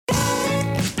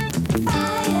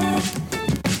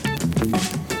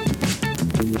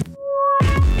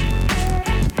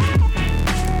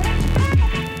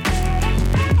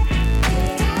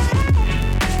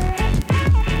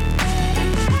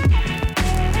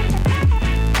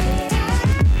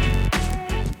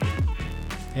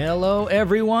Hello,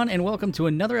 everyone, and welcome to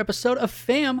another episode of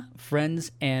Fam,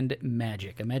 Friends, and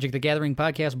Magic, a Magic the Gathering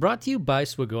podcast brought to you by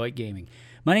Swagoit Gaming.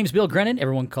 My name's Bill Grennan.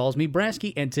 Everyone calls me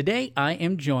Brasky, and today I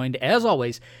am joined, as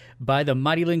always, by the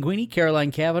Mighty Linguini, Caroline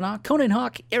Kavanaugh, Conan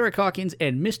Hawk, Eric Hawkins,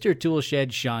 and Mr.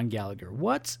 Toolshed, Sean Gallagher.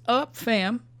 What's up,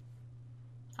 fam?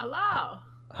 Hello.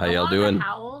 How y'all doing?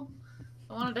 I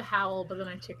wanted to howl, but then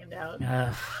I chickened out.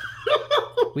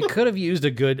 We could have used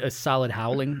a solid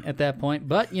howling at that point,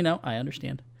 but, I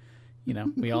understand.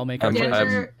 We all make our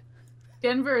choices.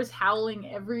 Denver is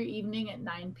howling every evening at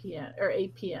 9 p.m. or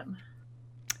 8 p.m.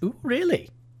 Ooh, really?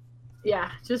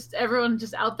 Yeah, just everyone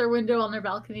just out their window on their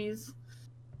balconies.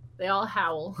 They all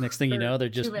howl. Next thing you know, they're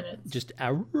just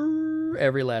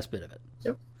every last bit of it.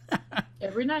 Yep.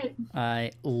 Every night.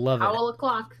 I love it. Howl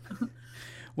o'clock.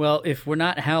 Well, if we're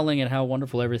not howling at how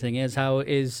wonderful everything is,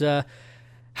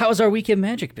 how's our weekend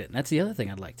magic been? That's the other thing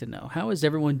I'd like to know. How is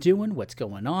everyone doing? What's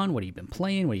going on? What have you been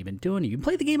playing? What have you been doing? Have you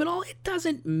played the game at all? It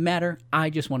doesn't matter. I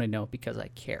just want to know because I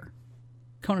care.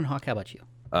 Conan Hawk, how about you?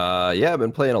 Yeah, I've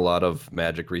been playing a lot of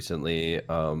Magic recently.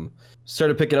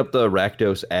 Started picking up the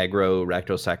Rakdos Aggro,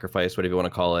 Rakdos Sacrifice, whatever you want to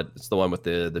call it. It's the one with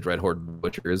the Dreadhorde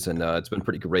Butchers, and it's been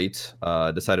pretty great.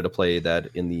 Decided to play that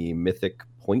in the Mythic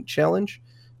Point Challenge.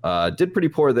 Did pretty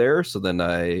poor there, so then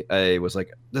I was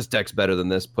like, this deck's better than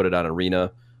this, put it on Arena.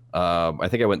 I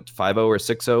think I went 5-0 or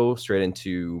 6-0 straight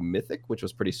into Mythic, which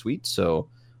was pretty sweet, so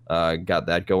got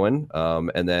that going.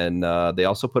 And then they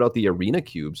also put out the Arena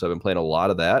Cube, so I've been playing a lot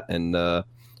of that, and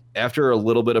after a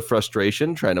little bit of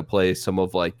frustration trying to play some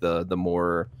of like the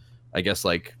more, I guess,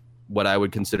 like what I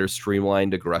would consider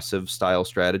streamlined aggressive style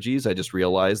strategies, I just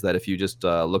realized that if you just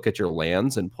look at your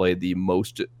lands and play the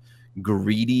most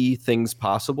greedy things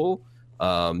possible,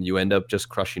 you end up just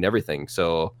crushing everything.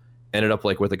 So ended up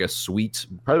like with like a sweet,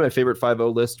 probably my favorite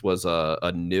 5-0 list was a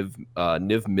Niv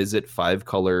Mizzet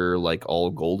 5-color like all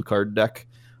gold card deck,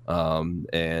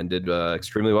 and did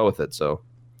extremely well with it. So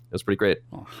it was pretty great.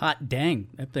 Oh, hot dang.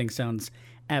 That thing sounds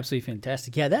absolutely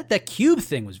fantastic. Yeah, that cube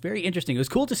thing was very interesting. It was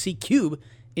cool to see cube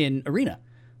in Arena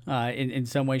in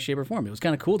some way, shape, or form. It was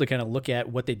kind of cool to kind of look at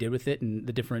what they did with it and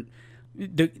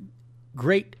the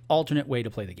great alternate way to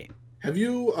play the game. Have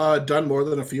you done more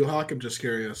than a few, Hawk? I'm just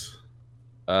curious.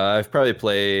 I've probably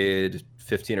played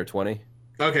 15 or 20.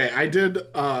 Okay, I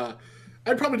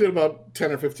probably did about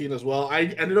 10 or 15 as well. I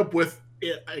ended up with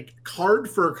card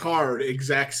for card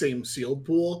exact same sealed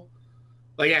pool.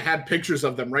 Like I had pictures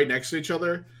of them right next to each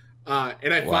other,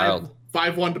 and I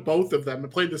 5-1 to both of them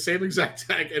and played the same exact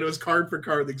deck, and it was card for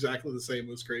card exactly the same.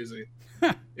 It was crazy.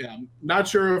 Yeah, I'm not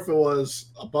sure if it was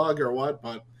a bug or what,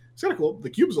 but it's kind of cool. The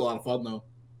cube's a lot of fun though.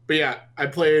 But yeah, I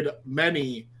played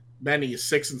many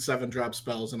 6 and 7 drop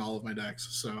spells in all of my decks,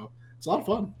 so it's a lot of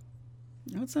fun.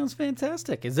 That sounds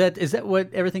fantastic. Is that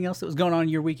what everything else that was going on in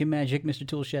your week in Magic, Mr.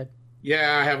 Toolshed?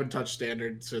 Yeah, I haven't touched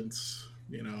Standard since,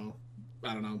 I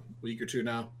don't know, a week or two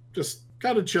now. Just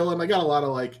kind of chilling. I got a lot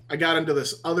of I got into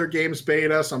this other games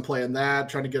beta, so I'm playing that,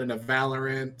 trying to get into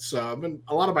Valorant. So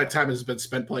a lot of my time has been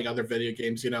spent playing other video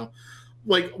games,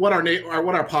 like what our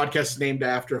podcast is named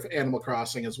after, Animal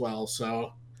Crossing as well.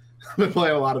 So I've been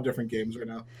playing a lot of different games right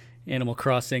now. Animal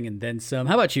Crossing and then some.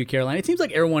 How about you, Caroline? It seems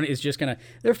like everyone is just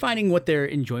they're finding what their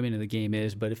enjoyment of the game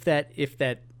is, but if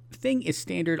that thing is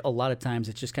Standard, a lot of times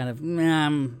it's just kind of,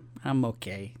 I'm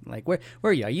okay. Like, where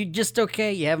are you? Are you just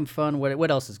okay? You having fun?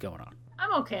 What else is going on?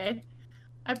 I'm okay.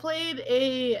 I played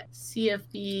a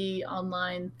CFB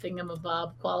online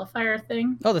thingamabob qualifier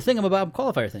thing. Oh, the thingamabob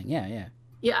qualifier thing. Yeah.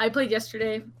 Yeah, I played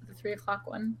yesterday, the 3 o'clock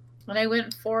one. And I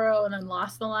went 4-0 and then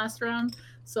lost the last round.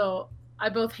 So I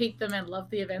both hate them and love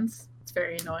the events. It's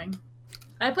very annoying.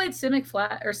 I played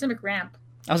Simic Ramp.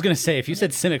 I was going to say, if you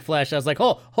said Simic Flash, I was like,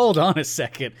 oh, hold on a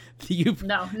second.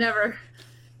 No, never.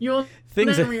 You will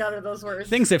never me out of those words.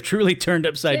 Things have truly turned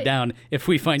upside down if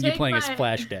we find you playing a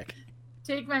Flash deck.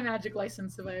 Take my Magic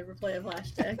license if I ever play a Flash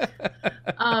deck.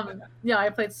 Yeah, I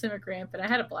played Simic Ramp, and I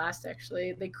had a blast,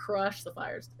 actually. They crushed the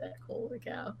Fires deck. Holy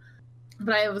cow.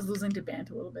 But I was losing to Bant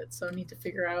a little bit, so I need to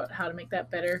figure out how to make that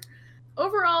better.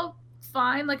 Overall,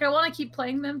 fine. I want to keep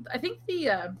playing them. I think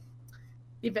the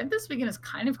event this weekend is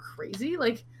kind of crazy.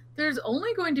 There's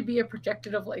only going to be a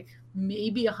projected of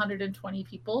maybe 120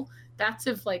 people. That's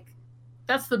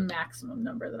that's the maximum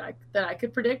number that I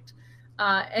could predict.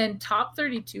 And top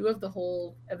 32 of the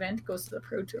whole event goes to the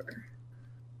Pro Tour.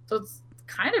 So it's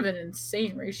kind of an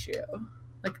insane ratio.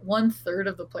 1/3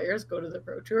 of the players go to the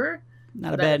Pro Tour.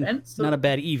 Not a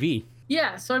bad EV.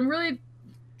 Yeah, so I'm really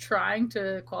trying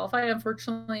to qualify.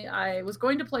 Unfortunately, I was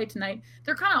going to play tonight.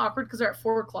 They're kind of awkward because they're at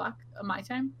 4 o'clock my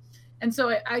time. And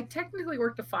so I technically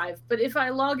work to 5, but if I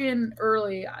log in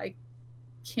early, I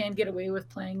can get away with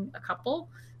playing a couple.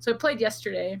 So I played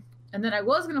yesterday, and then I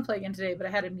was going to play again today, but I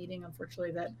had a meeting,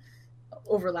 unfortunately, that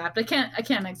overlapped. I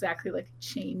can't exactly like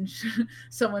change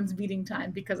someone's meeting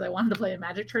time because I wanted to play a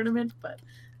Magic tournament, but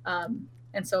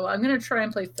and so I'm going to try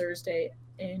and play Thursday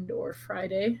and or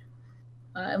Friday,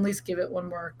 at least give it one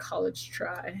more college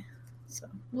try. So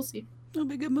we'll see. That'll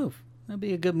be a good move. That'll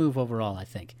be a good move overall, I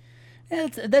think.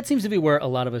 That seems to be where a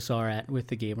lot of us are at with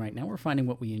the game right now. We're finding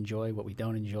what we enjoy, what we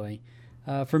don't enjoy.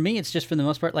 For me, it's just for the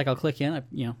most part, like I'll click in,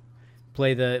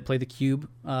 play the cube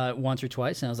once or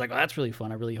twice, and I was like, oh, that's really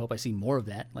fun. I really hope I see more of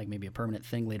that, like maybe a permanent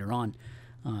thing later on.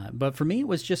 But for me, it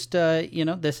was just,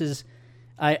 this is,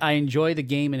 I enjoy the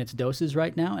game in its doses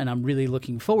right now, and I'm really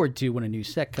looking forward to when a new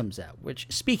set comes out, which,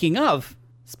 speaking of,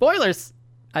 spoilers,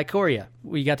 Ikoria.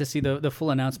 We got to see the full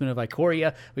announcement of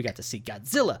Ikoria. We got to see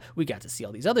Godzilla. We got to see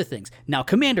all these other things. Now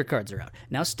Commander cards are out.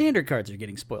 Now Standard cards are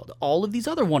getting spoiled. All of these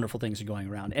other wonderful things are going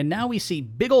around. And now we see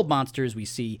big old monsters. We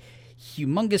see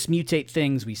humongous mutate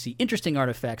things. We see interesting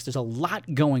artifacts. There's a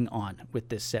lot going on with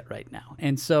this set right now.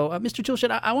 And so, Mr.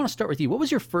 Toolshed, I want to start with you. What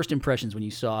was your first impressions when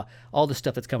you saw all the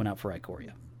stuff that's coming out for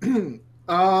Ikoria?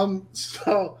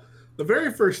 So the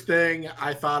very first thing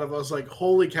I thought of, I was like,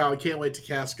 holy cow, I can't wait to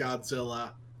cast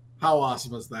Godzilla. How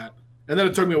awesome is that? And then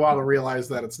it took me a while to realize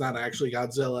that it's not actually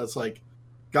Godzilla. It's like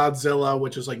Godzilla,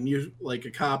 which is like a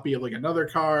copy of like another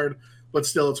card, but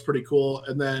still it's pretty cool.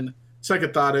 And then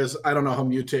second thought is, I don't know how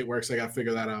mutate works. I got to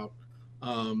figure that out.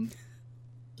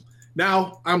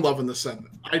 Now I'm loving the set.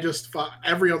 I just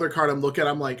every other card I'm looking at,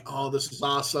 I'm like, oh, this is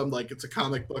awesome. Like it's a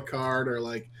comic book card, or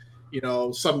like,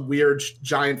 some weird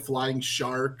giant flying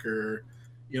shark, or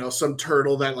some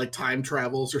turtle that like time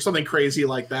travels or something crazy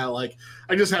like that. Like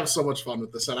I just have so much fun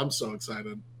with this set. I'm so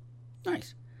excited.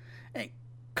 Nice. Hey,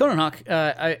 Conan Hawk,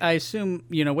 I assume,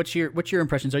 what's your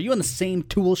impressions? Are you on the same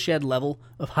tool shed level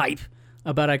of hype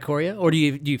about Ikoria, or do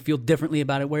you feel differently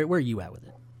about it? Where are you at with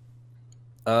it?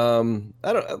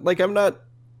 I don't like, I'm not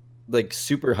like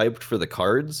super hyped for the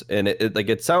cards, and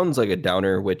it sounds like a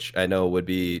downer, which I know would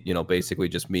be, basically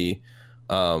just me.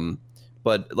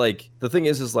 But like the thing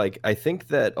is like I think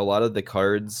that a lot of the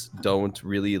cards don't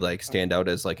really like stand out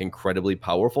as like incredibly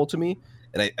powerful to me,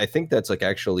 and I think that's like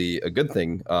actually a good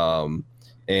thing.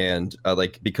 And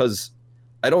like because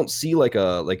I don't see like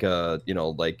a like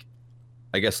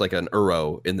I guess like an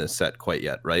Uro in this set quite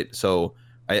yet, right? So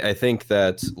I think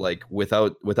that like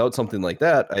without something like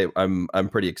that, I'm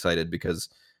pretty excited, because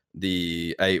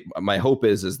my hope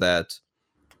is that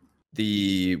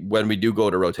when we do go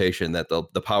to rotation, that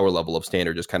the power level of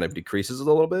standard just kind of decreases a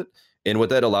little bit, and what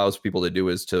that allows people to do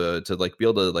is to like be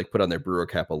able to like put on their brewer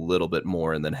cap a little bit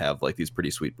more, and then have like these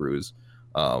pretty sweet brews,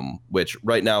 which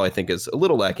right now I think is a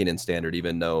little lacking in standard,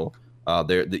 even though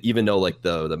even though like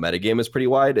the metagame is pretty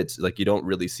wide. It's like you don't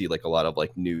really see like a lot of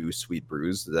like new sweet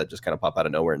brews that just kind of pop out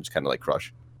of nowhere and just kind of like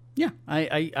crush. Yeah,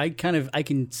 I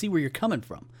can see where you're coming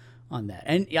from on that,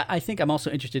 and yeah, I think I'm also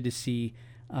interested to see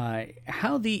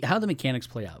how the mechanics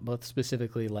play out, both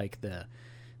specifically like the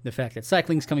fact that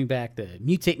cycling's coming back. The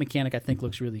mutate mechanic I think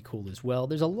looks really cool as well.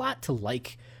 There's a lot to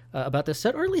like about this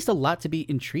set, or at least a lot to be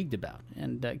intrigued about.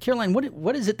 And Caroline,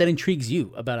 what is it that intrigues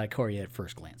you about Ikoria at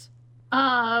first glance?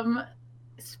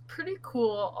 It's pretty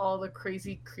cool, all the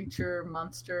crazy creature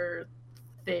monster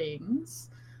things.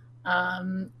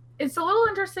 It's a little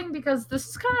interesting because this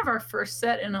is kind of our first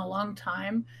set in a long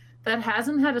time that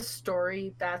hasn't had a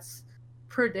story that's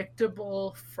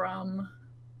predictable from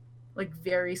like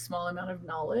very small amount of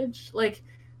knowledge. Like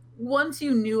once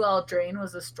you knew Eldraine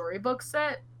was a storybook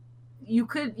set, you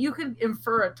could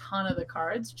infer a ton of the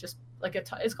cards, just like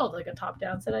it's called like a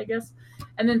top-down set, I guess.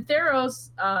 And then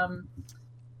Theros,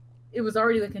 it was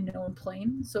already like a known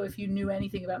plane. So if you knew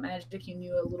anything about Magic, you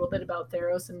knew a little bit about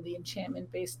Theros and the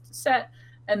enchantment-based set.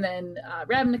 And then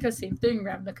Ravnica, same thing.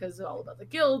 Ravnica is all about the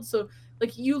guild. So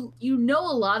like you know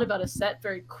a lot about a set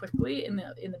very quickly in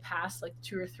the past like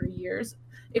 2 or 3 years.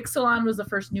 Ixalan was the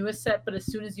first newest set, but as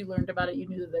soon as you learned about it, you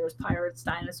knew that there was pirates,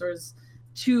 dinosaurs,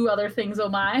 2 other things. Oh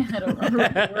my, I don't remember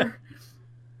what they were.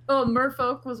 Oh,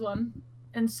 Merfolk was one.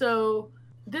 And so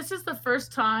this is the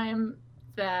first time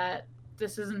that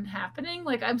this isn't happening.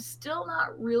 Like I'm still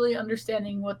not really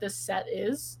understanding what this set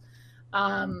is.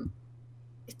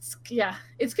 It's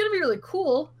gonna be really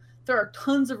cool. There are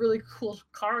tons of really cool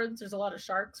cards. There's a lot of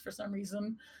sharks for some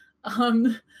reason.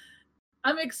 I'm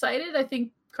excited. I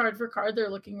think card for card they're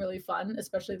looking really fun,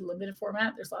 especially the limited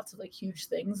format. There's lots of like huge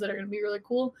things that are gonna be really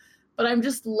cool. But I'm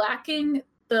just lacking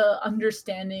the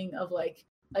understanding of like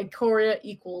Ikoria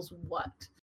equals what.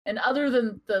 And other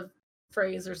than the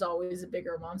phrase there's always a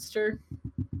bigger monster,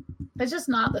 it's just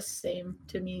not the same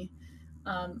to me.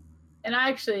 And I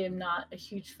actually am not a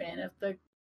huge fan of the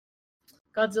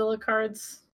Godzilla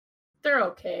cards. They're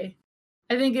okay.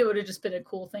 I think it would have just been a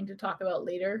cool thing to talk about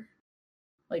later.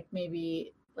 Like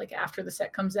maybe like after the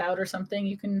set comes out or something,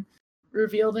 you can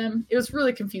reveal them. It was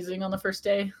really confusing on the first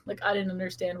day. Like I didn't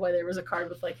understand why there was a card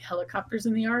with like helicopters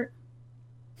in the art.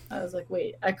 I was like,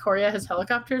 wait, Ikoria has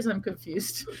helicopters? I'm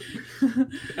confused.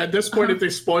 At this point, if they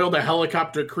spoiled a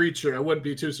helicopter creature, I wouldn't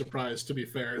be too surprised, to be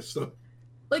fair. So,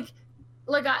 like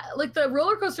the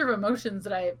roller coaster of emotions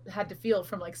that I had to feel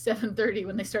from like 7:30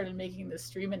 when they started making this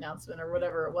stream announcement or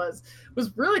whatever it was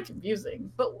really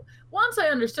confusing. But once I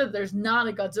understood there's not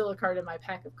a Godzilla card in my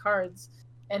pack of cards,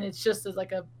 and it's just as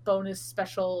like a bonus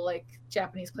special like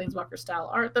Japanese Planeswalker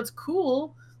style art, that's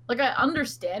cool. Like I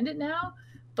understand it now,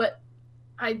 but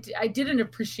I didn't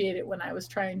appreciate it when I was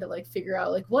trying to like figure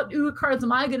out like what UA cards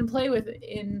am I going to play with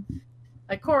in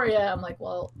Ikoria. I'm like,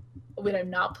 well, wait,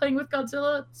 I'm not playing with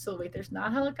Godzilla, so wait, there's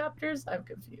not helicopters? I'm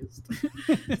confused.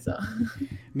 So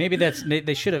maybe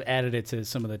they should have added it to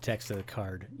some of the text of the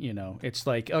card. You know, it's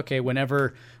like, okay,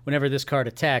 whenever this card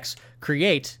attacks,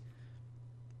 create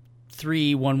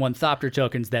 3 1/1 Thopter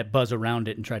tokens that buzz around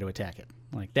it and try to attack it.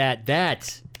 Like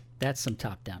that's some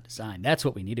top-down design. That's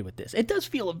what we needed with this. It does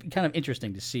feel kind of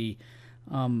interesting to see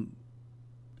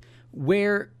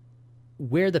where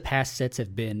the past sets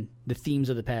have been, the themes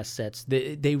of the past sets.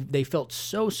 They felt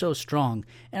so strong.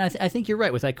 And I think you're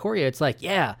right. With Ikoria, it's like,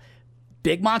 yeah,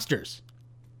 big monsters.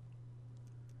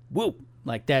 Woo!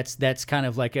 Like that's kind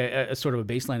of like a sort of a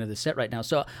baseline of the set right now.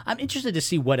 So I'm interested to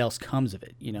see what else comes of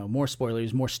it. You know, more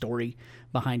spoilers, more story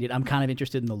behind it. I'm kind of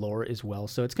interested in the lore as well.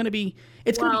 So it's gonna be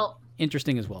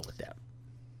interesting as well with that.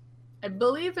 I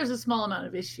believe there's a small amount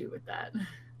of issue with that.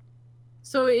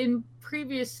 So in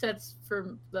previous sets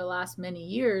for the last many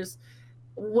years,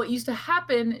 what used to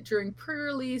happen during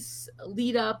pre-release,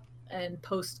 lead up, and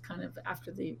post kind of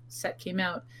after the set came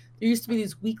out, there used to be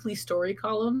these weekly story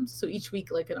columns. So each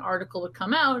week, like an article would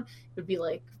come out, it would be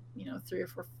like, 300 or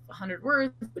 400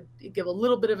 words, would give a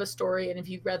little bit of a story. And if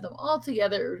you read them all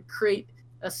together, it would create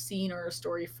a scene or a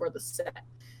story for the set.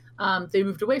 They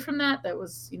moved away from that. That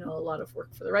was, a lot of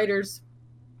work for the writers.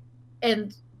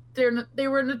 And they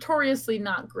were notoriously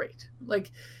not great.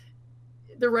 Like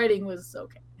the writing was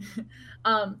okay.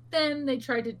 Then they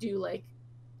tried to do like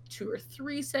 2 or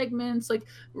 3 segments. Like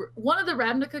one of the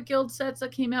Ravnica Guild sets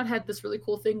that came out had this really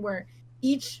cool thing where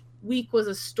each week was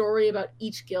a story about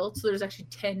each guild. So there's actually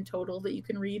 10 total that you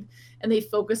can read. And they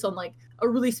focus on like a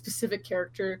really specific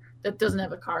character that doesn't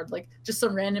have a card, like just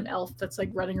some random elf that's like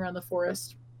running around the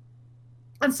forest.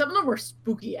 And some of them were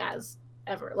spooky as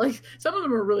ever. Like some of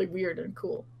them were really weird and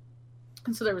cool.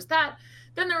 And so there was that.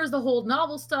 Then there was the whole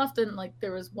novel stuff. Then like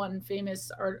there was one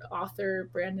famous author,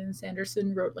 Brandon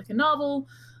Sanderson, wrote like a novel.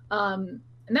 And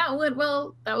that went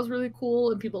well. That was really cool.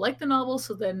 And people liked the novel.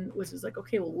 So then which is like,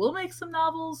 okay, well, we'll make some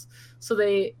novels. So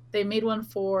they made one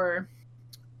for,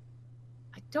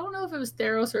 I don't know if it was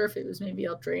Theros or if it was maybe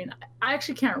Eldraine. I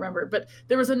actually can't remember. But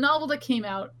there was a novel that came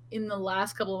out in the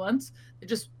last couple of months that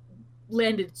just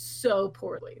landed so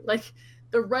poorly. Like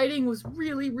the writing was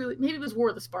really, really, maybe it was War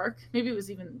of the Spark. Maybe it was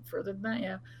even further than that,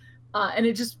 yeah. And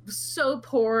it just was so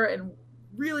poor and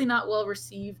really not well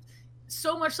received.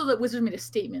 So much so that Wizards made a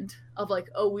statement of like,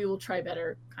 oh, we will try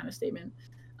better kind of statement.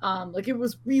 Like it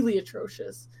was really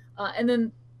atrocious. And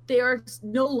then they are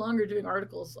no longer doing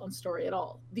articles on story at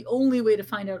all. The only way to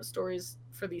find out stories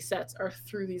for these sets are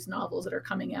through these novels that are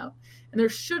coming out. And there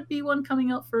should be one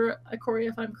coming out for Ikoria,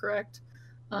 if I'm correct.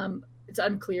 It's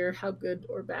unclear how good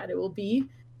or bad it will be.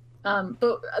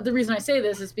 But the reason I say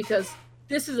this is because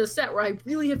this is a set where I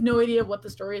really have no idea what the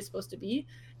story is supposed to be.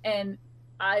 And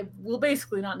I will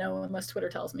basically not know unless Twitter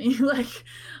tells me. Like,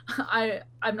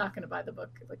 I'm not going to buy the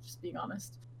book, like, just being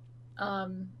honest.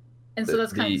 And so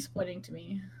that's kind of disappointing to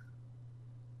me.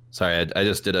 Sorry, I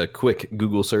just did a quick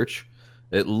Google search.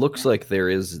 It looks like there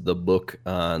is the book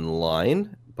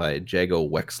online by Jago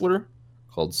Wexler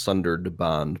called Sundered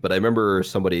Bond. But I remember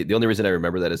the only reason I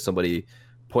remember that is somebody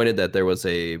pointed that there was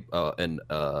a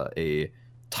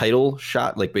title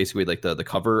shot, like basically like the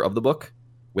cover of the book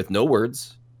with no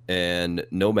words and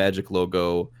no Magic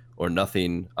logo or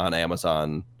nothing on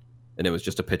Amazon. And it was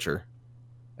just a picture.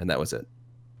 And that was it.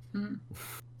 Mm.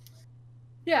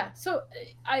 Yeah, so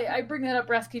I bring that up,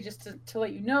 Rasky, just to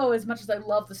let you know, as much as I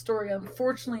love the story,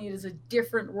 unfortunately, it is a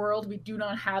different world. We do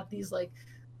not have these, like,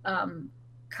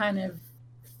 kind of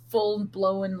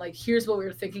full-blown, like, here's what we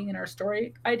were thinking in our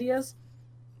story ideas.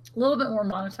 A little bit more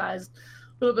monetized,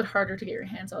 a little bit harder to get your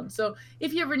hands on. So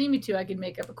if you ever need me to, I can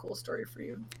make up a cool story for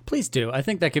you. Please do. I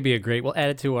think that could be we'll add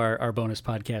it to our bonus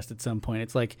podcast at some point.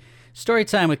 It's like story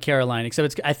time with Caroline,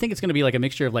 except I think it's going to be like a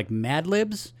mixture of like Mad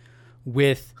Libs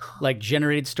with like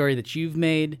generated story that you've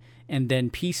made and then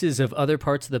pieces of other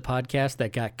parts of the podcast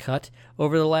that got cut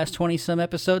over the last 20 some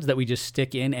episodes that we just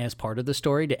stick in as part of the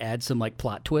story to add some like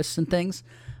plot twists and things.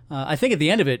 I think at the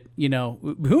end of it, you know,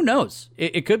 who knows?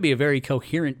 It could be a very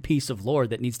coherent piece of lore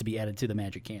that needs to be added to the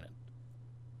Magic canon.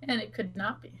 And it could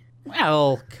not be.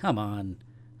 Well, come on.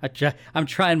 I'm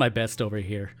trying my best over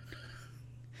here.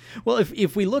 Well,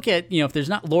 if we look at, you know, if there's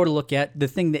not lore to look at, the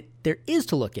thing that there is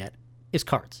to look at is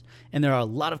cards. And there are a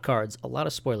lot of cards, a lot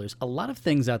of spoilers, a lot of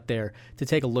things out there to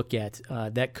take a look at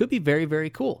that could be very, very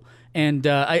cool. And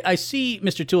I see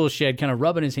Mr. Toolshed kind of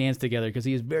rubbing his hands together because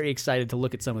he is very excited to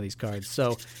look at some of these cards.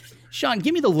 So, Sean,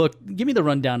 give me the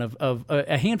rundown of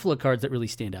a handful of cards that really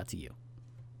stand out to you.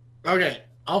 Okay,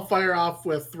 I'll fire off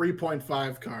with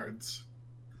 3.5 cards.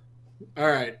 All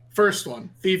right, first one,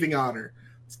 Thieving Honor.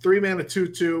 It's 3 mana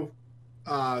 2/2.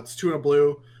 It's 2 and a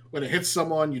blue. When it hits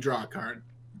someone, you draw a card.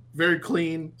 Very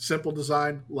clean, simple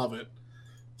design. Love it.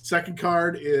 Second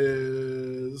card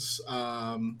is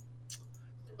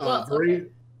Okay.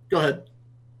 Go ahead.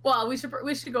 Well, we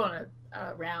should go on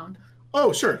a round.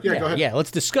 Oh, sure. Yeah, go ahead. Yeah,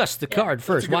 let's discuss the card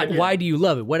first. Why do you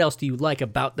love it? What else do you like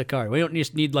about the card? We don't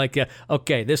just need like,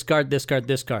 okay, this card, this card,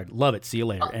 this card. Love it. See you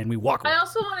later. And we walk away. I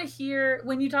also want to hear,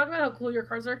 when you talk about how cool your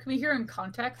cards are, can we hear in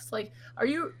context? Like, are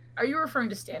you referring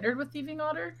to standard with Thieving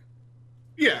Otter?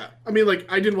 Yeah. I mean, like,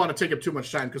 I didn't want to take up too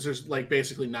much time because there's like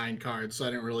basically 9 cards, so I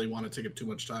didn't really want to take up too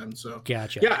much time. So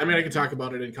Gotcha. Yeah, I mean, I can talk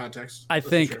about it in context. I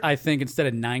think instead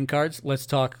of 9 cards,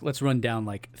 let's run down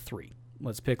like 3.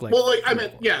 Let's pick like. Well, like I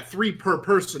meant, 3 per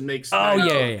person makes.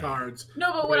 Cards.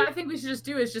 No, but what I think we should just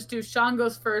do is do Sean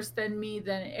goes first, then me,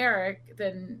 then Eric,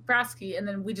 then Brasky, and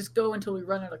then we just go until we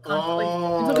run out of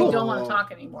content, until we don't want to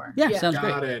talk anymore. Yeah, sounds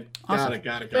great.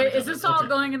 Got it. Wait, is this all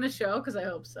going in the show? Because I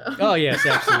hope so. Oh yes,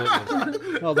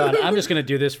 absolutely. Hold on, I'm just gonna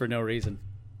do this for no reason.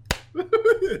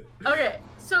 Okay,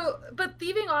 so but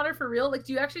Thieving Otter for real? Like,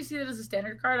 do you actually see that as a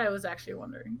standard card? I was actually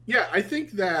wondering. Yeah, I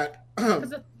think that.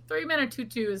 Because 3 mana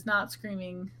 2/2 is not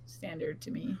screaming standard to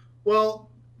me. Well,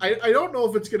 I don't know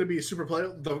if it's going to be super play.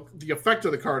 The effect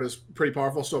of the card is pretty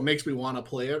powerful, so it makes me want to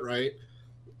play it, right?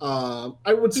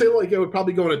 I would say like it would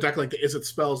probably go in a deck like the Is It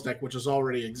Spells deck, which has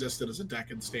already existed as a deck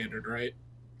in standard, right?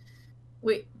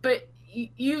 Wait, but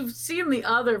you've seen the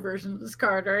other version of this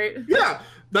card, right? Yeah,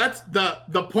 that's the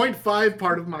 0.5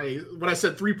 part of when I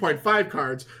said 3.5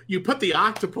 cards. You put the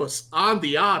octopus on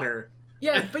the otter.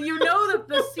 Yeah, but you know that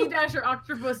the Sea Dasher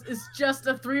Octopus is just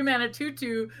a 3 mana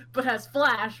 2/2, but has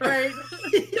flash, right?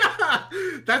 Yeah,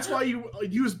 that's why you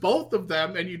use both of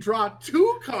them and you draw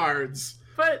 2 cards.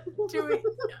 But do we?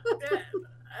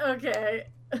 Okay.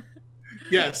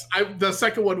 Yes, the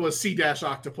second one was Sea Dash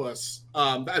Octopus.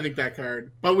 I think that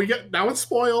card. But now it's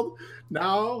spoiled.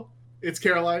 Now it's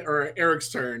Caroline or Eric's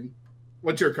turn.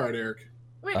 What's your card, Eric?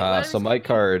 Wait, so my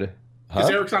card.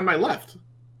 Because Eric's on my left.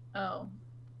 Oh.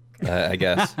 I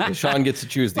guess Sean gets to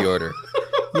choose the order.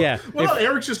 Yeah. Well,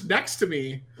 Eric's just next to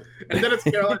me, and then it's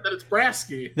Caroline, then it's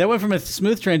Brasky. That went from a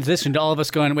smooth transition to all of us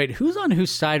going, wait, who's on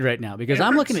whose side right now? Because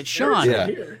I'm looking at Sean,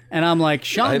 and I'm like,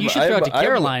 Sean, you should throw it to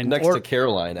Caroline. Next to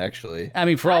Caroline, actually. I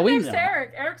mean, for all we know. Next to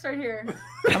Eric. Eric's right here.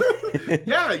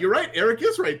 Yeah, you're right. Eric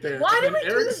is right there. Why do we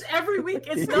do this every week?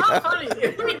 It's not funny.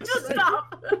 We just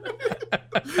stop.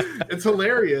 It's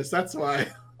hilarious. That's why.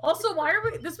 Also, why are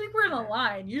we this week? We're in a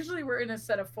line. Usually, we're in a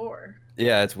set of 4.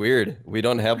 Yeah, it's weird. We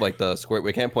don't have like the square.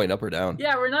 We can't point up or down.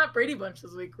 Yeah, we're not Brady Bunch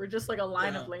this week. We're just like a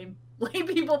line of lame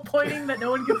people pointing that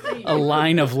no one can see. A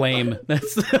line of lame.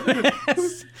 That's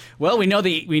well, we know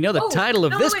the title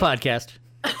of this podcast.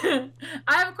 I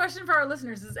have a question for our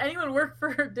listeners. Does anyone work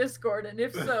for Discord? And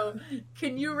if so,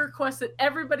 can you request that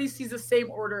everybody sees the same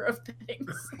order of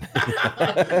things?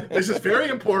 This is very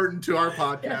important to our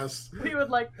podcast. Yes, we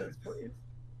would like this, please.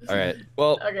 All right.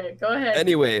 Well. Okay, go ahead.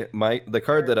 Anyway, the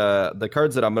cards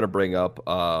that I'm gonna bring up,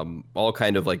 all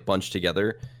kind of like bunched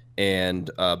together, and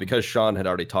because Sean had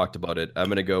already talked about it, I'm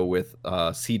gonna go with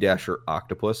Sea Dasher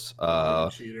Octopus,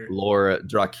 Laura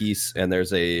Drakis, and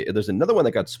there's another one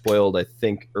that got spoiled, I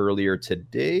think, earlier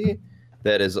today.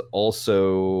 That is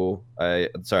also I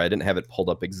didn't have it pulled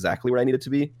up exactly where I need it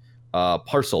to be.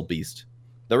 Parcel Beast.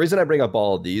 The reason I bring up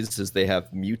all of these is they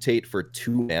have mutate for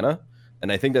 2 mana.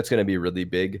 And I think that's going to be really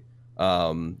big.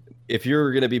 If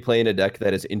you're going to be playing a deck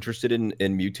that is interested in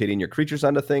mutating your creatures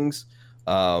onto things,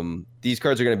 these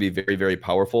cards are going to be very, very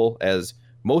powerful, as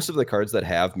most of the cards that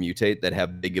have mutate, that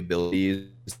have big abilities,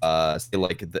 say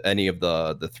like any of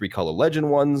the 3-color legend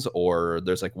ones, or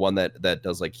there's like one that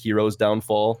does like Hero's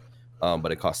Downfall,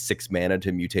 but it costs 6 mana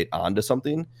to mutate onto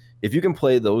something. If you can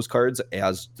play those cards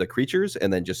as the creatures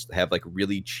and then just have like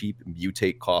really cheap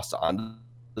mutate costs onto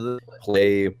the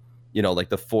play, like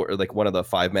the 4, like one of the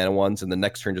 5-mana ones, and the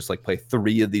next turn just like play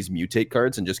 3 of these mutate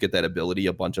cards and just get that ability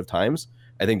a bunch of times.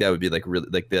 I think that would be like really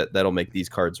like that'll make these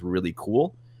cards really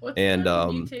cool. What's And the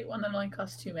mutate one that only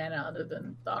costs 2 mana other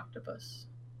than the octopus?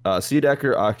 Sea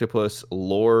Decker, Octopus,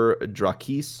 Lore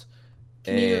Drakis,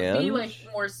 Can you be and like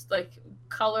more like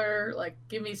color? Like,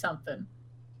 give me something.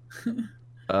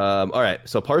 all right.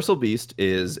 So Parcel Beast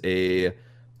is a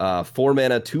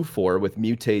 4-mana 2/4 with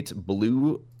mutate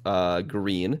blue,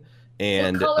 green,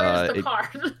 and what color is the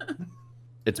card?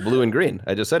 it's blue and green.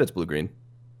 I just said it's blue green.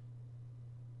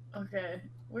 Okay,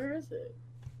 where is it?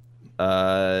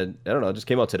 I don't know. It just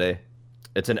came out today.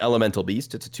 It's an elemental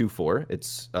beast. It's a 2/4.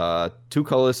 It's 2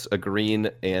 colorless, a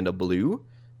green, and a blue.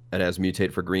 It has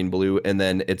mutate for green, blue, and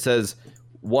then it says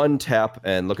 1 tap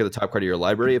and look at the top card of your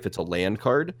library. If it's a land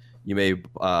card, you may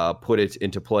put it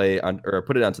into play or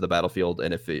put it onto the battlefield,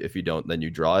 and if you don't, then you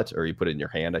draw it, or you put it in your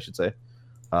hand, I should say.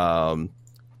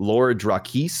 Lore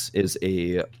Drakis is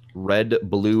a red,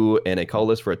 blue, and a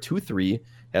colorless for a 2/3.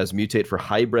 Has mutate for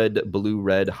hybrid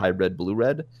blue-red, hybrid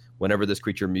blue-red. Whenever this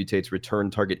creature mutates,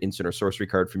 return target instant or sorcery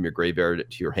card from your graveyard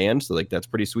to your hand. So like that's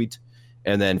pretty sweet.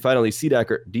 And then finally, Sea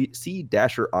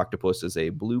Dasher Octopus is a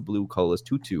blue colorless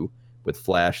 2/2 with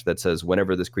flash that says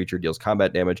whenever this creature deals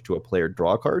combat damage to a player,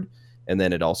 draw a card. And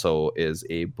then it also is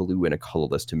a blue and a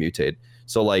colorless to mutate.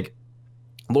 So like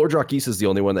Lore Drakis is the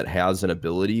only one that has an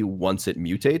ability once it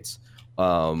mutates,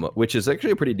 which is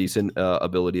actually a pretty decent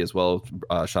ability as well.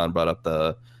 Sean brought up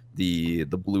the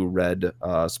blue-red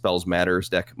Spells Matters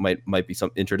deck might be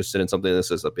some interested in something. This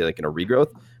is like in a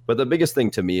regrowth. But the biggest thing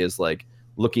to me is like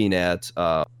looking at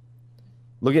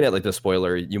like the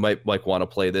spoiler. You might like want to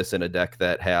play this in a deck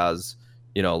that has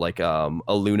like a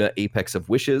Luna Apex of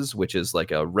Wishes, which is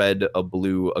like a red, a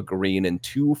blue, a green, and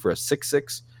 2 for a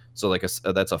 6/6. So like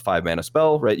that's a 5-mana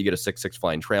spell, right? You get a 6/6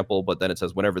 flying trample, but then it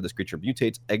says whenever this creature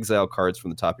mutates, exile cards from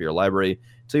the top of your library.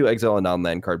 So you exile a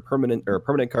non-land card, permanent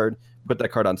card, put that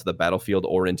card onto the battlefield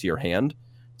or into your hand.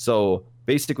 So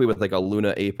basically with like a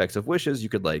Luna Apex of Wishes, you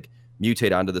could like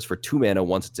mutate onto this for 2 mana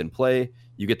once it's in play.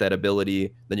 You get that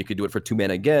ability, then you could do it for 2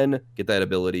 mana again, get that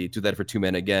ability, do that for 2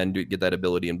 mana again, get that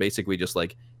ability, and basically just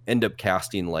like end up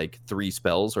casting like 3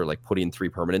 spells or like putting 3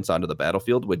 permanents onto the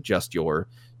battlefield with just your,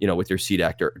 with your Sea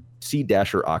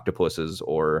Dasher Octopuses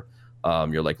or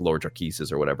your like Lore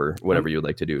Drakises or whatever you would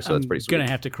like to do. So that's pretty sweet. I'm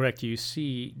gonna have to correct you.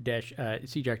 Sea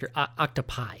Dasher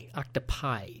Octopi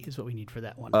is what we need for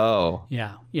that one. Oh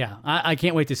yeah. I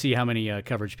can't wait to see how many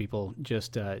coverage people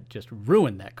just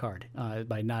ruin that card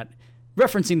by not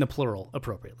referencing the plural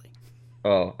appropriately.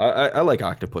 Oh, I like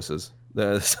octopuses.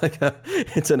 It's like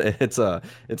it's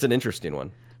an interesting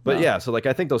one. But yeah, so like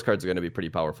I think those cards are going to be pretty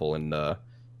powerful, and I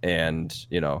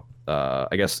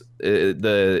guess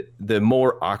the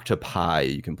more octopi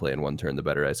you can play in one turn, the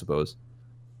better, I suppose.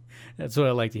 That's what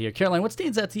I like to hear. Caroline, what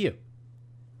stands out to you?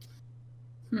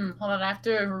 Hold on, I have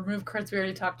to remove cards we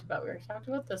already talked about. We already talked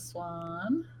about this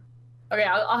one. Okay,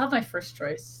 I'll have my first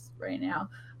choice right now.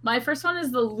 My first one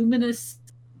is the Luminous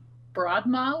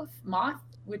Broadmouth Moth,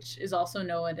 which is also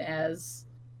known as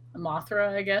a Mothra,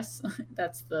 I guess.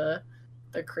 That's the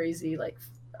crazy like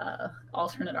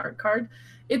alternate art card.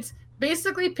 It's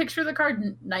basically, picture the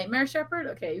card Nightmare Shepherd.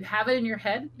 Okay, you have it in your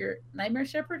head, your Nightmare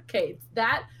Shepherd. Okay, it's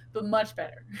that, but much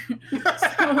better.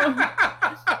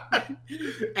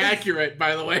 Accurate,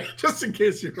 by the way, just in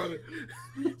case you're running.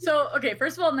 So, okay,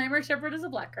 first of all, Nightmare Shepherd is a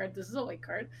black card. This is a white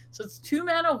card. So it's 2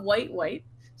 mana white.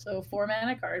 So 4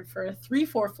 mana card for a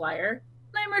 3/4 flyer.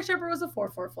 Nightmare Shepherd was a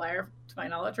 4/4 flyer, to my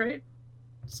knowledge, right?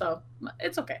 So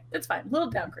it's okay. It's fine. Little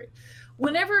downgrade.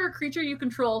 Whenever a creature you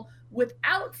control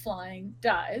without flying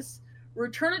dies,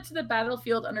 return it to the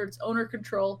battlefield under its owner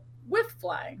control with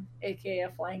flying, aka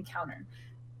a flying counter.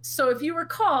 So if you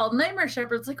recall, Nightmare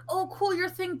Shepherd's like, oh, cool, your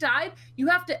thing died. You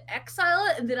have to exile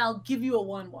it, and then I'll give you a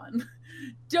 1/1.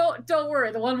 Don't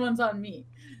worry, the 1/1's on me.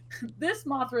 This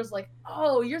Mothra's like,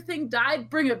 oh, your thing died.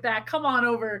 Bring it back. Come on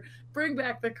over. Bring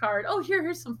back the card. Oh,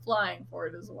 here's some flying for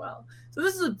it as well. So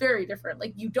this is very different.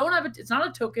 Like, you don't have it. It's not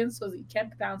a token, so you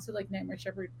can't bounce it like Nightmare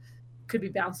Shepherd could be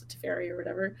bounced to Teferi or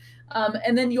whatever.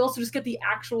 And then you also just get the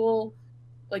actual,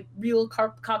 like, real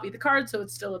copy of the card, so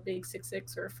it's still a big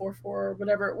 6/6 or 4/4 or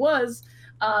whatever it was.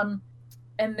 And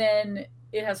then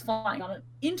it has flying on it.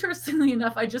 Interestingly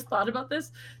enough, I just thought about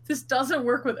this. This doesn't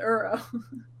work with Uro,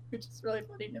 which is really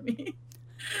funny to me.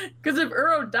 Because if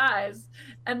Uro dies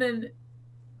and then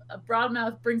a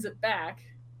Broadmouth brings it back,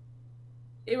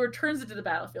 it returns it to the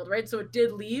battlefield, right? So it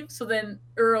did leave. So then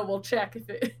Uro will check if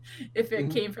it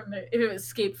came from if it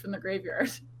escaped from the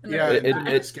graveyard. Yeah, it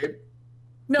escaped.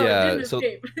 No, it didn't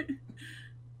escape.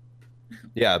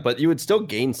 Yeah, but you would still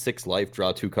gain 6 life,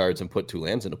 draw 2 cards, and put 2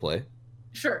 lands into play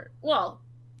Sure. Well,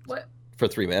 what? for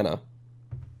 3 mana.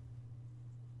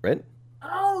 Right?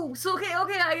 Oh, so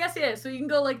okay, I guess yeah. So you can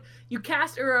go like you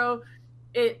cast Uro,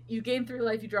 you gain 3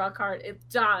 life, you draw a card, it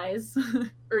dies,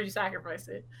 or you sacrifice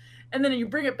it, and then you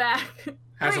bring it back.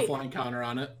 Has a Wait, flying counter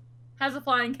on it. has a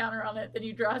flying counter on it. Then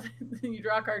you draw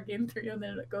a card, gain 3, and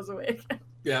then it goes away again.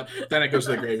 Yeah. Then it goes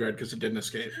to the graveyard because it didn't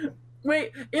escape.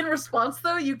 Wait, in response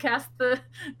though, you cast the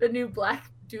new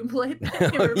black Doomblade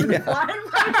thing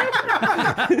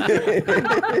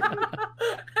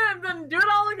and then do it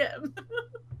all again.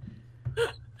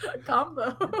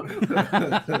 Combo.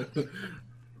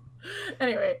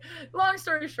 Anyway, long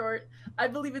story short, I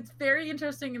believe it's very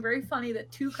interesting and very funny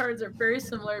that 2 cards are very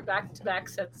similar back to back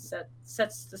sets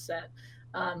to set.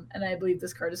 And I believe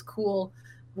this card is cool.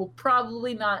 We'll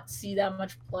probably not see that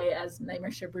much play, as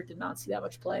Nightmare Shipper did not see that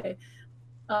much play.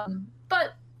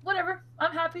 But whatever,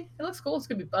 I'm happy. It looks cool. It's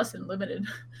gonna be busted and limited.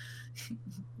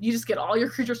 You just get all your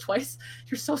creatures twice.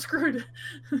 You're so screwed.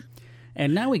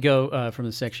 And now we go from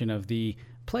the section of the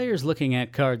players looking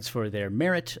at cards for their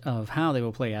merit of how they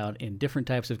will play out in different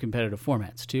types of competitive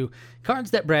formats to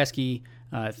cards that Brasky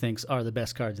thinks are the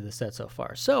best cards of the set so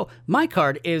far. So my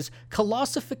card is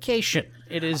Colossification.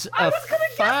 It is a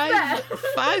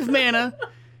 5 mana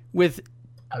with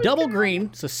double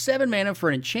green, so 7 mana for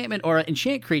an enchantment or an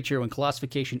enchant creature. When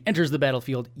Colossification enters the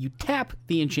battlefield, you tap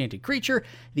the enchanted creature.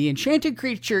 The enchanted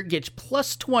creature gets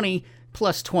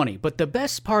 +20/+20. But the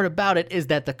best part about it is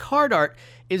that the card art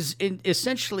is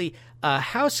essentially a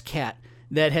house cat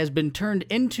that has been turned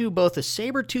into both a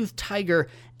saber-toothed tiger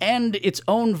and its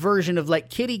own version of like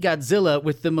Kitty Godzilla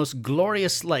with the most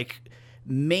glorious like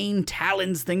mane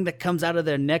talons thing that comes out of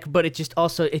their neck, but it just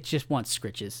wants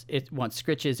scritches. It wants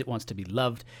scritches. It wants to be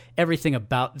loved. Everything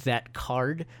about that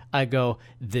card, I go,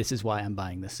 this is why I'm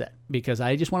buying this set, because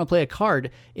I just want to play a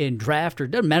card in draft, or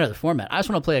it doesn't matter the format. I just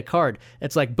want to play a card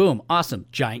that's like, boom, awesome,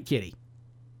 giant kitty.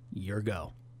 Your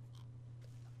go.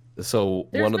 So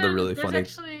one of the really funny.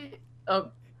 Actually, oh,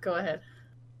 go ahead.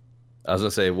 I was gonna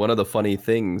say one of the funny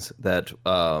things that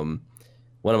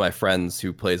one of my friends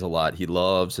who plays a lot, he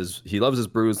loves his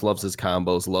brews, loves his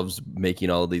combos, loves making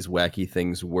all of these wacky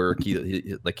things work.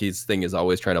 His thing is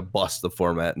always trying to bust the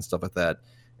format and stuff like that.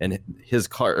 And his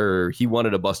card, or he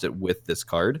wanted to bust it with this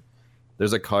card.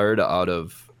 There's a card out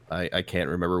of I can't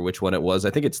remember which one it was. I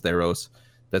think it's Theros,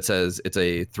 that says it's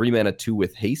a 3 mana 2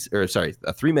 with haste, or sorry,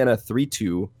 a 3 mana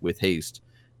 3/2 with haste.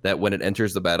 That when it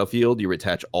enters the battlefield, you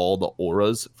attach all the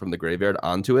auras from the graveyard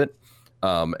onto it.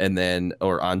 And then,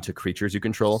 or onto creatures you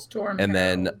control. Storm and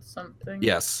Herald, then something.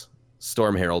 Yes,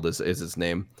 Storm Herald is his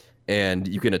name. And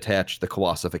you can attach the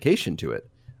Colossification to it.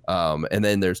 And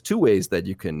then there's 2 ways that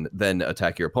you can then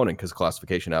attack your opponent, because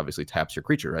Colossification obviously taps your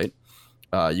creature, right?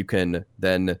 You can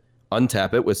then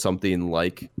untap it with something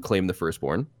like Claim the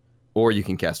Firstborn, or you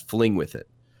can cast Fling with it.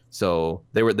 So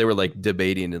they were like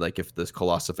debating like if this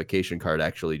Colossification card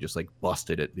actually just like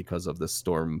busted it because of this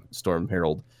Storm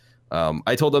Herald.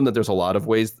 I told them that there's a lot of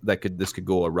ways that this could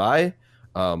go awry,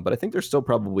 but I think they're still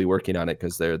probably working on it,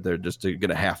 because they're just going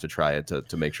to have to try it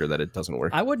to make sure that it doesn't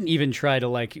work. I wouldn't even try to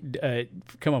like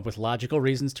come up with logical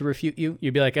reasons to refute you.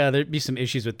 You'd be like, there'd be some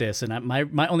issues with this, and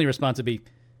my only response would be,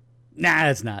 nah,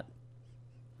 it's not.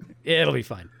 It'll be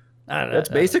fine. That's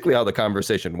basically how the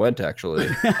conversation went, actually.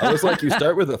 I was like, you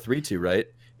start with a 3/2, right?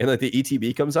 And like the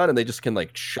ETB comes on, and they just can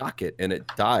like shock it, and it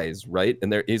dies, right?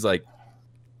 And he's like,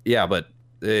 yeah, but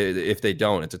if they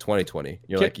don't, it's a 20/20.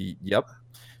 You're like, yep.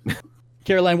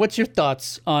 Caroline, what's your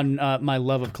thoughts on my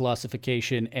love of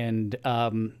Colossification and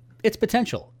its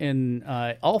potential in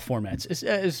all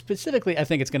formats? Specifically, I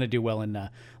think it's going to do well in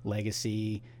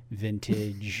Legacy,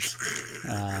 Vintage,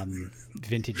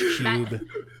 Vintage Cube.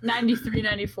 93,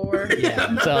 94.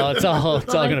 Yeah, it's all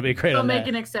going to be great on that. I'll make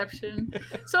an exception.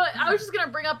 So I was just going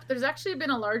to bring up, there's actually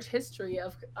been a large history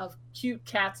of cute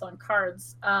cats on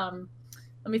cards.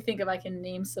 Let me think if I can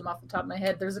name some off the top of my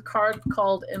head. There's a card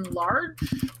called Enlarge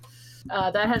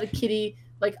that had a kitty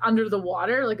like under the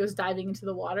water, like it was diving into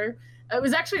the water. It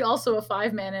was actually also a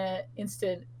 5 mana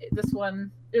instant. This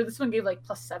one gave like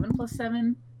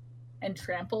 +7/+7 and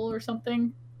trample or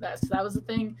something. That was the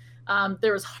thing.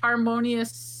 There was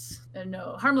Harmless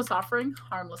Offering.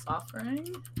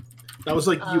 That was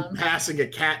like you passing a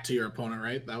cat to your opponent,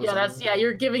 right?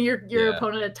 You're giving your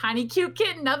opponent a tiny cute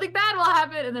kitten. Nothing bad will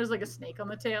happen, and there's like a snake on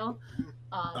the tail.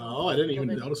 I didn't even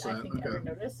notice that. Ever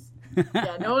notice?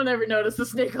 Yeah, no one ever noticed the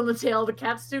snake on the tail. The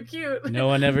cat's too cute. No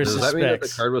one ever suspects. Does that mean that the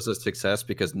card was a success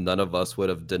because none of us would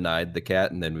have denied the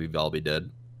cat, and then we'd all be dead?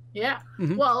 Yeah.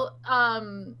 Mm-hmm. Well,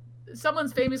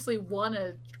 someone's famously won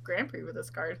a Grand Prix with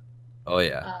this card. Oh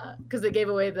yeah. Because they gave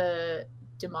away the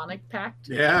demonic pact.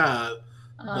 Yeah,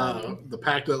 Um, the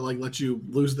pack that like lets you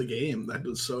lose the game. That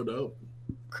was so dope.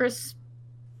 Chris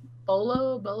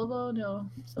Bolovo, no,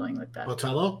 something like that.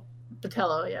 Botello?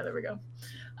 Patello, yeah, there we go.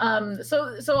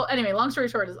 So anyway, long story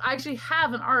short is I actually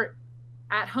have an art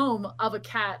at home of a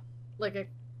cat,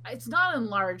 it's not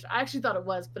enlarged. I actually thought it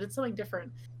was, but it's something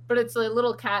different. But it's a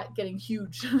little cat getting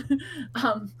huge.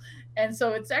 And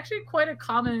so it's actually quite a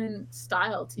common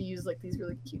style to use like these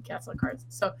really cute cats on cards.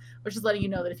 So we're just letting you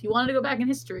know that if you wanted to go back in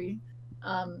history,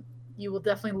 you will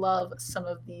definitely love some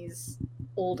of these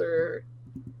older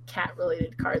cat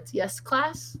related cards. Yes,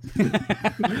 class?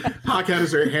 Hawkeye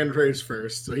has their hand raised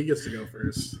first, so he gets to go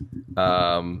first.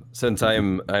 Since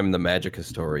I'm the Magic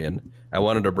historian, I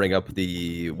wanted to bring up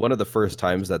one of the first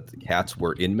times that the cats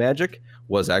were in Magic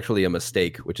was actually a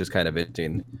mistake, which is kind of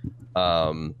interesting.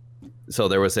 So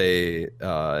there was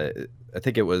I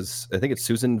think it's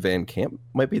Susan Van Camp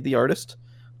might be the artist,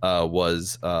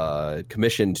 was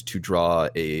commissioned to draw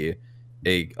a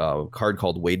card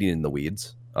called Waiting in the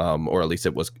Weeds. Or at least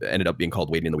ended up being called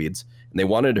Waiting in the Weeds. And they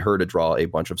wanted her to draw a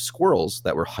bunch of squirrels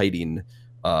that were hiding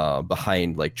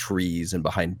behind like trees and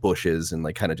behind bushes and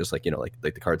like kind of just like, like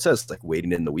the card says, like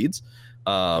waiting in the weeds.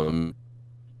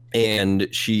 And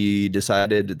she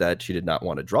decided that she did not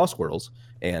want to draw squirrels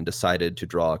and decided to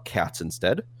draw cats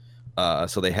instead.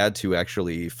 So they had to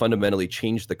actually fundamentally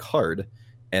change the card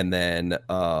and then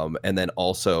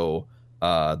also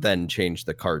then change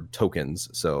the card tokens.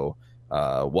 So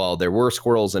while there were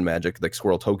squirrels in Magic, like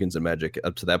squirrel tokens in Magic,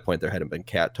 up to that point there hadn't been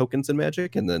cat tokens in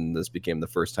Magic, and then this became the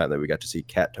first time that we got to see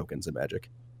cat tokens in Magic.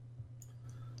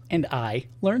 And I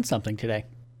learned something today.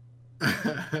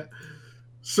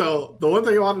 So the one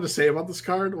thing I wanted to say about this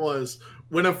card was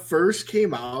when it first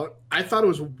came out, I thought it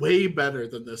was way better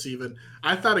than this even.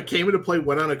 I thought it came into play,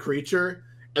 went on a creature,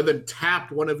 and then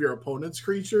tapped one of your opponent's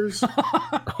creatures.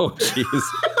 Oh,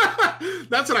 jeez.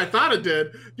 That's what I thought it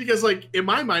did. Because, like, in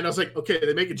my mind, I was like, okay,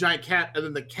 they make a giant cat, and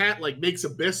then the cat, like, makes a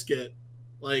biscuit,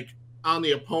 like, on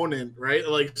the opponent, right?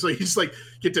 Like, so you just, like,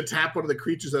 get to tap one of the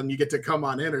creatures, and you get to come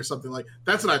on in or something like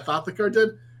that's what I thought the card did.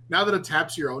 Now that it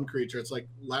taps your own creature, it's, like,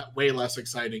 way less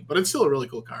exciting. But it's still a really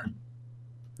cool card.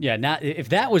 Yeah, not if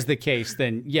that was the case,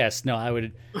 then yes, no, I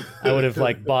would have,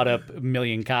 like, bought up a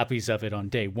million copies of it on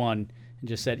day one. And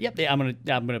just said, "Yep, I'm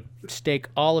gonna stake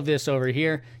all of this over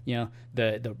here.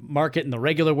 The market in the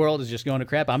regular world is just going to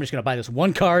crap. I'm just gonna buy this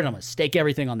one card. And I'm gonna stake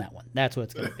everything on that one. That's what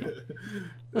it's gonna be."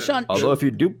 Well, Sean. Although if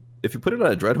you put it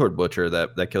on a Dreadhorde Butcher,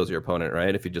 that kills your opponent,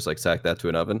 right? If you just like sack that to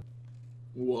an oven.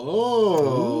 Whoa!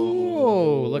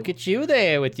 Oh, look at you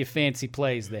there with your fancy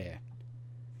plays there,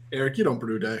 Eric. You don't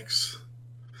brew decks.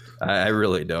 I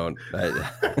really don't.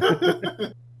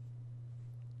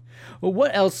 Well,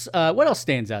 what else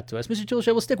stands out to us, Mr. Toolshed?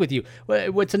 We'll stick with you.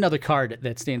 What's another card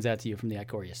that stands out to you from the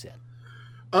Ikoria set?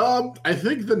 I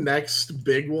think the next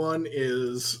big one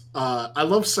is I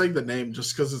love saying the name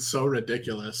just because it's so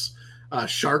ridiculous.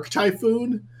 Shark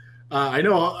Typhoon. I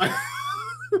know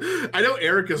I know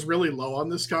Eric is really low on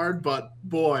this card, but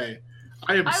boy,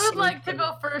 I would like to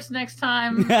go first next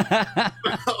time.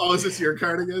 Oh, is this your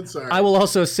card again? Sorry. I will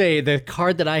also say the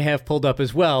card that I have pulled up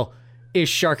as well is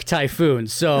Shark Typhoon.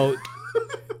 So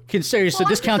consider so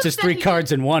this counts as three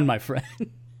cards in one, my friend.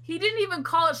 He didn't even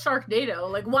call it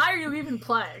Sharknado. Like, why are you even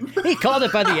playing? He called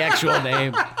it by the actual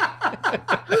name.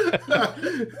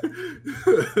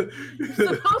 You're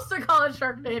supposed to call it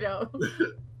Sharknado.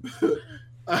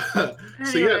 Anyway,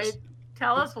 So yes,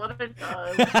 tell us what it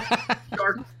does.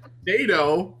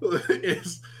 Sharknado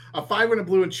is a 5 and a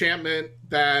blue enchantment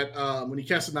that when you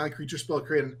cast a non-creature spell,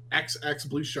 create an XX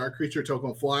blue shark creature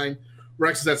token flying.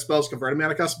 Rexes that spells converted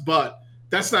mana cost, but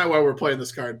that's not why we're playing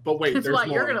this card. But wait, That's there's why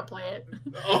more. you're gonna play it.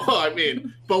 Oh, I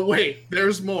mean, but wait,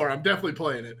 there's more. I'm definitely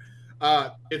playing it.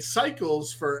 It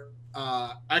cycles for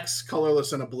X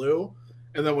colorless and a blue,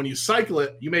 and then when you cycle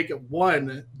it, you make it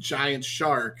one giant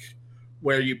shark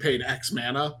where you paid X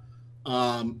mana.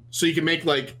 So you can make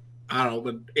like I don't know,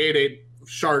 an 8/8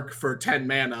 shark for 10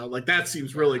 mana. Like that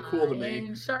seems really cool to me.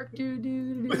 Giant shark doo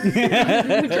doo doo doo.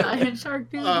 Giant shark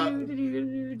doo doo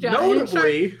doo doo.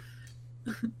 Notably,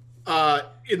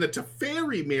 in the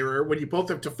Teferi mirror, when you both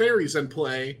have Teferis in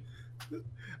play,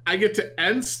 I get to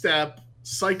end step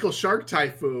cycle Shark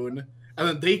Typhoon, and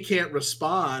then they can't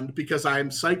respond because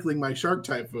I'm cycling my Shark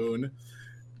Typhoon,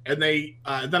 and then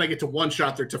I get to one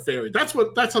shot their Teferi. That's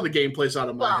how the game plays out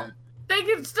in my head. They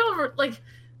can still like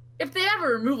if they have a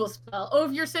removal spell. Oh,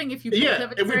 if you're saying if you both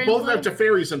have a if we Teferi both in have play?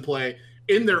 Teferis in play,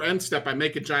 in their end step, I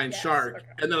make a giant Yes, shark, okay.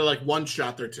 and then I like one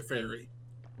shot their Teferi.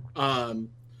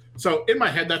 So in my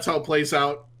head, that's how it plays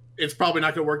out. it's probably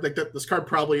not going to work like that. This card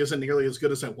probably isn't nearly as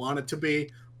good as I want it to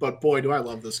be, but boy, do I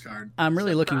love this card. I'm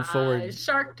really looking forward.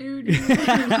 Shark dude.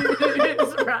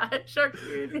 Shark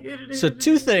dude. So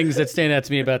 2 things that stand out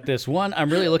to me about this. One, I'm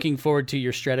really looking forward to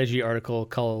your strategy article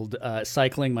called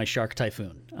Cycling My Shark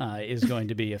Typhoon. Is going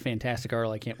to be a fantastic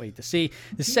article I can't wait to see.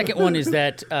 The second one is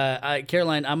that,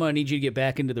 Caroline, I'm going to need you to get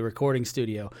back into the recording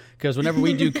studio, because whenever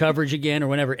we do coverage again, or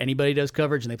whenever anybody does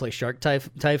coverage and they play Shark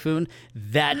Typhoon,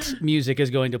 that music is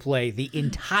going to play the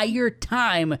entire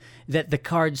time that the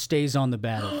card stays on the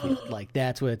battlefield. Like,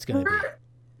 that's what it's going to be.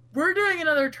 We're doing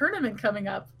another tournament coming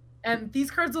up, and these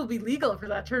cards will be legal for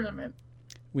that tournament.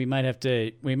 We might have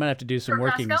to do some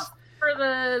workings. For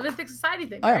the Mythic Society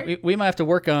thing, All right? right, we might have to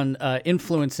work on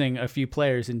influencing a few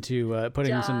players into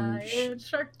putting some. Giant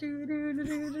shark,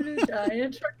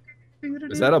 giant shark.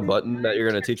 Is that a button that you're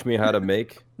going to teach me how to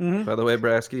make? By the way,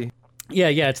 Brasky. Yeah,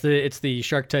 it's the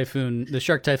Shark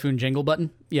Typhoon, jingle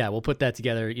button. Yeah, we'll put that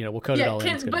together. We'll code it all in.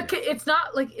 It's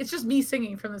not like it's just me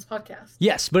singing from this podcast.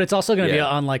 Yes, but it's also going to be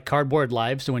on like Cardboard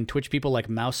Live. So when Twitch people like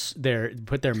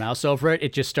put their mouse over it,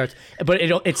 it just starts. But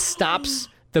it stops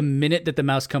the minute that the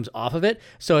mouse comes off of it.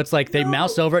 So it's like they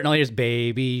mouse over it and all you hear is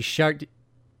baby shark,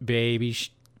 baby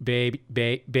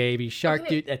shark,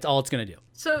 dude. That's all it's going to do.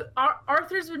 So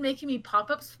Arthur's been making me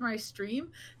pop-ups for my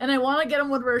stream, and I want to get him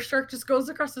one where a shark just goes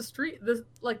across the street,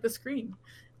 the screen.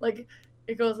 Like,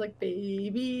 it goes like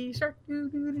baby shark,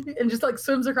 and just like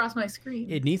swims across my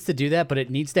screen. It needs to do that, but it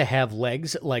needs to have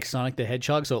legs like Sonic the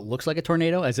Hedgehog, so it looks like a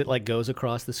tornado as it like goes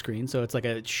across the screen. So it's like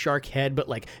a shark head, but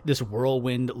like this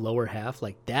whirlwind lower half.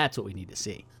 Like, that's what we need to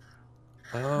see.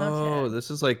 Oh, Okay.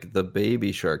 This is like the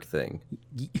baby shark thing.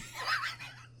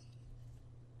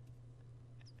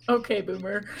 Okay,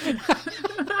 boomer.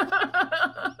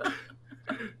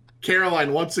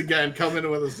 Caroline once again coming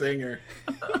with a zinger.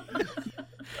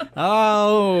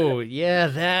 Oh, yeah,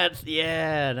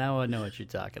 now I know what you're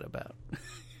talking about.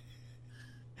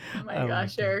 Oh my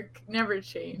gosh, Eric, never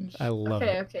change. I love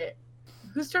it. Okay.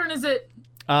 Whose turn is it?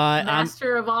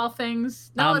 Master of all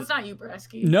things. No, it's not you,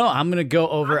 Brasky. No, I'm going to go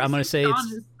over. I'm going to say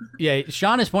Sean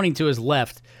Sean is pointing to his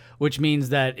left, which means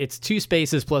that it's 2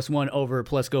 spaces plus 1 over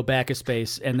plus go back a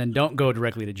space, and then don't go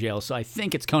directly to jail. So I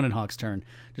think it's Conan Hawk's turn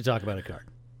to talk about a card.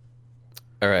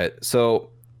 All right, so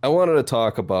I wanted to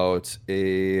talk about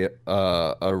a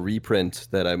reprint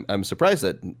that I'm surprised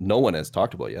that no one has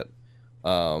talked about yet.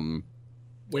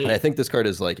 Wait, And I think this card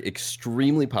is like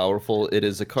extremely powerful. It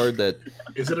is a card that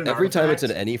is it an every time it's in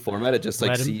artifact? any format, it just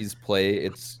like Let him- sees play.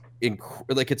 It's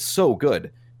it's so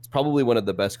good. It's probably one of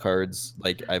the best cards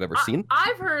like I've ever seen.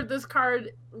 I've heard this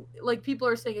card, like people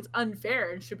are saying it's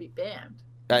unfair and should be banned.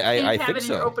 I have think it in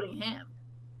your so. opening hand.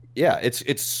 Yeah,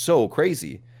 it's so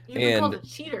crazy. You've been called a And-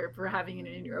 cheater for having it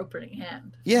in your opening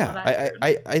hand. That's Yeah, what I've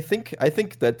heard. I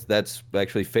think that's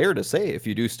actually fair to say. If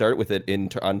you do start with it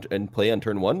and play on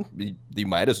turn 1, you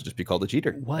might as well just be called a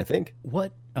cheater. What? I think.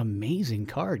 What amazing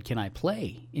card can I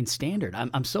play in Standard?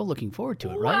 I'm so looking forward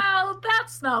to it, right? Well,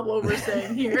 that's not what we're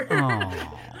saying here.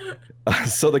 Oh.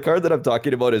 So the card that I'm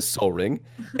talking about is Soul Ring,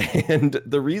 and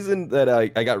the reason that I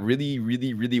got really,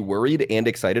 really, really worried and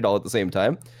excited all at the same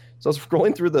time. So I was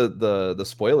scrolling through the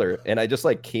spoiler, and I just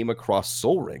like came across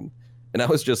Soul Ring, and I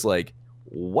was just like,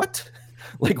 "What?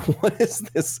 Like, what is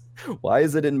this? Why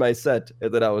is it in my set?"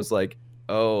 And then I was like,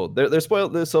 "Oh, they're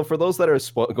spoiled." So for those that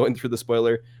are going through the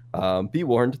spoiler, be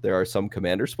warned, there are some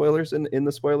commander spoilers in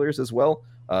the spoilers as well.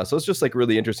 So it's just like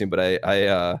really interesting. But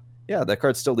yeah, that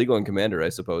card's still legal in Commander, I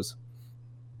suppose.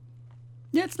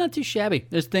 Yeah, it's not too shabby.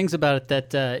 There's things about it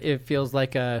that it feels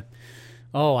like I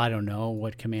don't know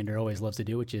what Commander always loves to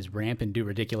do, which is ramp and do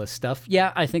ridiculous stuff.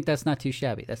 Yeah, I think that's not too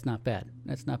shabby. That's not bad.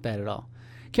 That's not bad at all.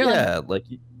 Caroline, Yeah, like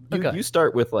you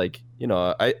start with like,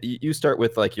 you start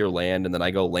with like your land, and then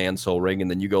I go land Soul Ring, and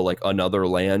then you go like another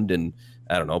land, and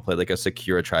I don't know, play like a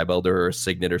Secura Tribe Elder or a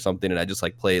Signet or something, and I just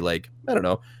like play like, I don't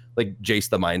know, like Jace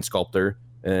the Mind Sculptor,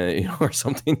 or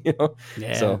something,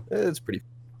 Yeah. So it's pretty.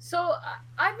 So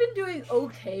I've been doing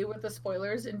okay with the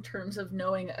spoilers in terms of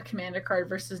knowing a commander card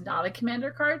versus not a commander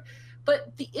card.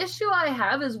 But the issue I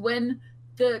have is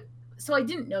so I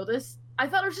didn't know this. I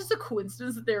thought it was just a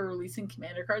coincidence that they were releasing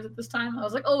commander cards at this time. I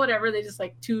was like, oh, whatever. They just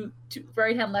like two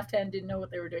right hand, left hand, didn't know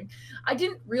what they were doing. I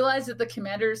didn't realize that the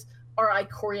commanders are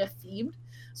Ikoria themed.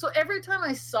 So every time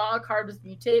I saw a card with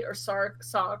mutate or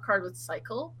saw a card with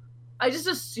cycle, I just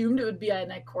assumed it would be an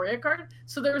Ikoria card.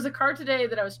 So there was a card today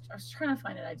that I was trying to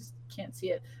find it. I just can't see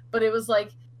it. But it was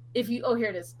like, here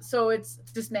it is. So it's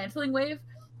Dismantling Wave.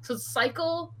 So it's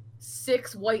cycle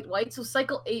 6 white. So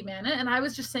cycle 8 mana. And I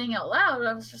was just saying out loud,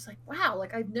 I was just like, wow,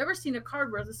 like I've never seen a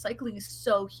card where the cycling is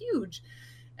so huge.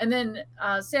 And then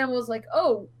Sam was like,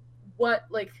 oh,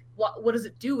 what does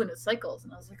it do when it cycles?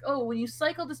 And I was like, oh, when you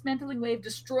cycle Dismantling Wave,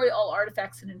 destroy all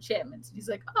artifacts and enchantments. And he's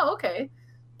like, oh, okay,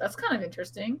 that's kind of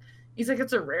interesting. He's like,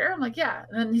 it's a rare? I'm like, yeah.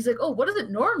 And then he's like, oh, what does it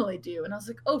normally do? And I was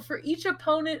like, oh, for each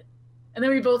opponent. And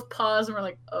then we both paused and we're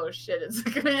like, oh shit, it's a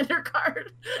commander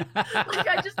card. Like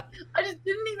I just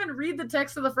didn't even read the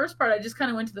text of the first part. I just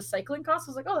kind of went to the cycling cost.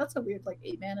 I was like, oh, that's a weird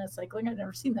 8 mana cycling. I've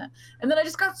never seen that. And then I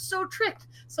just got so tricked.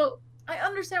 So I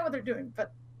understand what they're doing,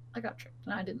 but I got tricked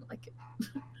and I didn't like it.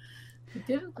 I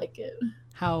didn't like it.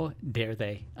 How dare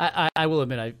they? I will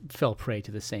admit I fell prey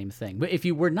to the same thing. But if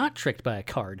you were not tricked by a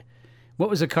card, what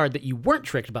was a card that you weren't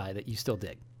tricked by that you still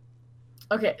dig?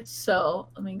 Okay, so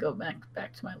let me go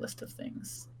back to my list of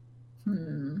things.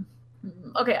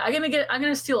 Okay, I'm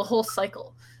gonna steal a whole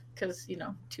cycle because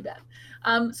too bad.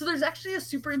 So there's actually a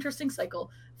super interesting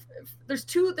cycle.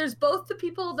 There's both the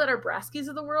people that are Braskies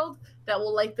of the world that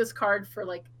will like this card for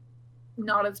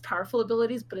not its powerful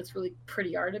abilities, but its really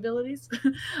pretty art abilities.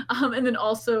 And then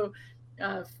also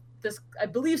I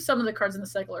believe some of the cards in the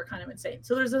cycle are kind of insane.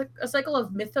 So there's a cycle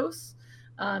of Mythos.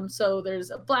 So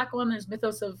there's a black one, there's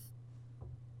Mythos of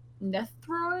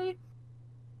Nethroi,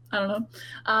 I don't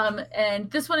know,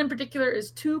 and this one in particular is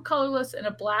 2 colorless and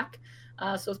a black,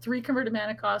 so 3 converted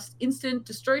mana cost, instant,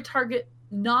 destroy target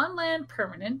non-land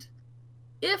permanent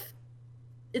if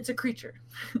it's a creature.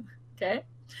 Okay,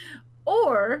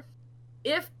 or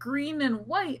if green and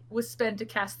white was spent to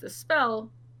cast this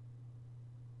spell.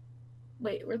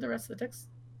 Wait, where'd the rest of the text?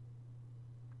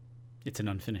 It's an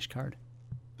unfinished card.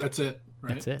 That's it,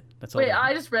 right? That's it. That's all. Wait,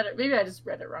 I just read it. Maybe I just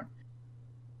read it wrong.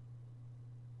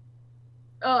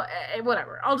 Oh,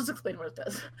 whatever. I'll just explain what it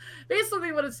does.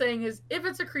 Basically, what it's saying is, if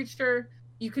it's a creature,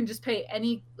 you can just pay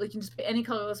any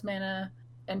colorless mana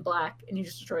and black, and you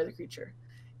just destroy the creature.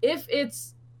 If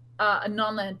it's a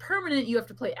non-land permanent, you have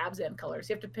to play Abzan colors.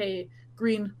 You have to pay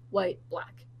green, white,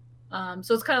 black.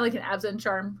 So it's kind of like an Abzan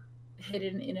charm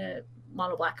hidden in a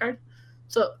mono black card.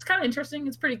 So it's kind of interesting.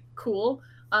 It's pretty cool.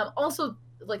 Also,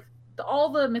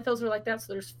 all the mythos are like that.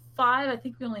 So there's 5. I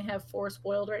think we only have 4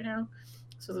 spoiled right now.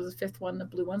 So there's a 5th one. The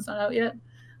blue one's not out yet.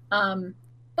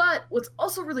 But what's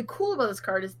also really cool about this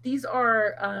card is these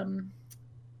are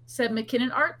Seb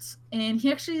McKinnon arts, and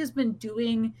he actually has been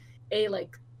doing a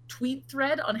tweet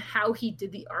thread on how he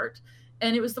did the art,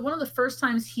 and it was one of the first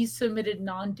times he submitted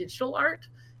non-digital art,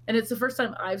 and it's the first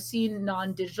time I've seen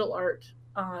non-digital art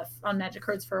on Magic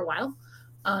cards for a while.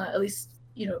 At least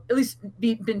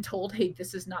been told, hey,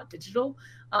 this is not digital.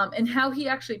 And how he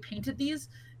actually painted these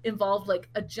involved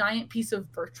a giant piece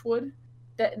of birchwood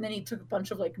and then he took a bunch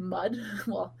of mud.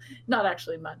 Well, not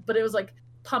actually mud, but it was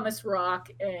pumice rock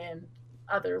and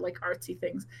other artsy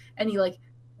things, and he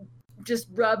just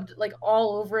rubbed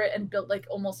all over it and built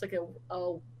almost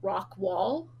a rock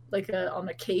wall on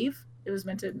a cave. It was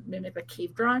meant to mimic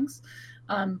cave drawings.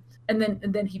 And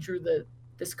then he drew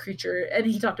this creature, and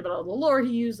he talked about all the lore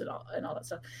he used and all that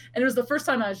stuff. And it was the first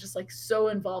time I was just so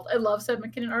involved. I love Seb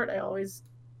McKinnon art.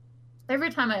 Every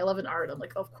time I love an art, I'm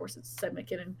like, oh, of course it's Seb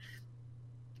McKinnon.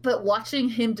 But watching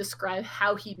him describe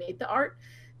how he made the art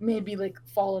made me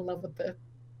fall in love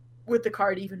with the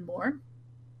card even more.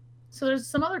 So there's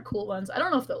some other cool ones. I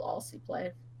don't know if they'll all see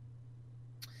play.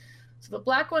 So the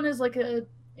black one is an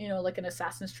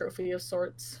assassin's trophy of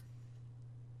sorts.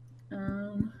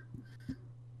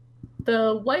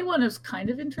 The white one is kind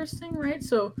of interesting, right?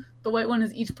 So the white one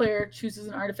is each player chooses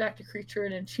an artifact, a creature,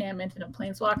 an enchantment, and a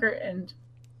planeswalker, and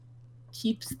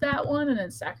keeps that one, and then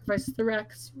sacrifices the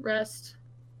rest.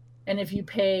 And if you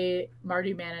pay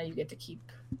Mardu mana, you get to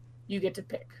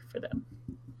pick for them.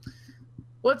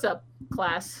 What's up,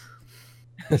 class?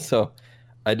 So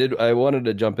I wanted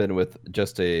to jump in with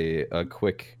just a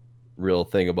quick real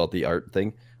thing about the art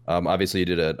thing. Obviously you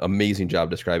did an amazing job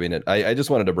describing it. I just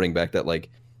wanted to bring back that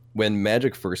when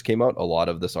Magic first came out, a lot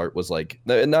of this art was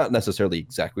not necessarily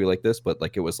exactly like this, but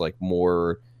it was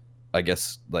more, I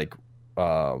guess,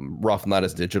 rough, not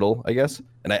as digital, I guess.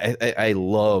 And I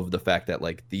love the fact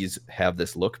that these have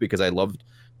this look, because I loved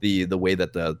the way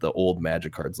that the old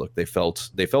Magic cards look. They felt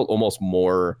almost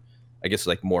more, I guess,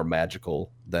 more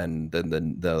magical than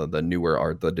the newer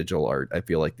art, the digital art. I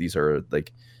feel like these are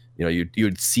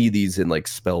you'd see these in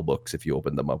spell books if you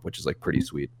opened them up, which is pretty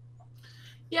sweet.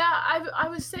 Yeah, I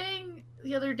was saying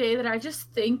the other day that I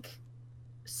just think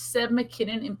Seb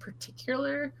McKinnon in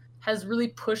particular has really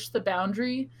pushed the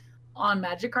boundary on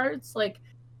Magic cards.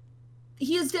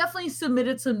 He has definitely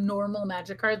submitted some normal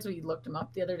Magic cards. We looked him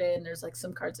up the other day, and there's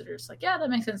some cards that are just yeah, that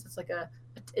makes sense. It's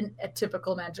a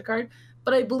typical Magic card.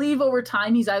 But I believe over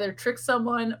time he's either tricked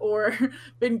someone or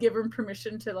been given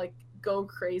permission to go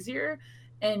crazier.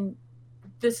 And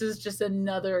this is just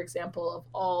another example of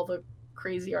all the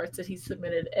crazy arts that he's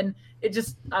submitted, and it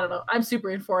just, I don't know, I'm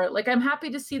super in for it. Like, I'm happy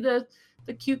to see the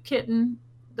cute kitten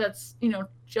that's, you know,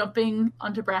 jumping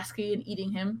onto Brasky and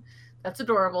eating him. That's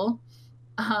adorable.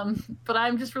 But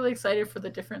I'm just really excited for the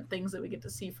different things that we get to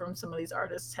see from some of these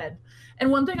artists' head. And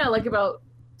one thing I like about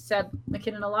Seb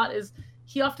McKinnon a lot is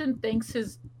he often thanks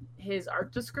his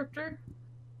art descriptor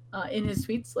in his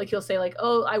tweets. Like, he'll say like,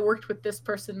 oh, I worked with this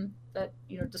person that,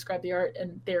 you know, described the art,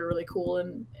 and they're really cool.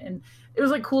 And it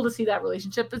was like cool to see that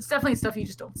relationship. It's definitely stuff you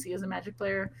just don't see as a Magic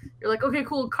player. You're like, okay,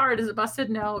 cool, card, is it busted?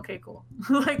 No. Okay, cool.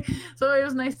 Like, so it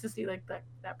was nice to see like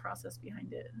that process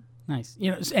behind it. Nice.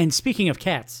 You know, and speaking of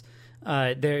cats,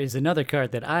 there is another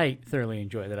card that I thoroughly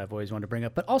enjoy that I've always wanted to bring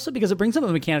up, but also because it brings up a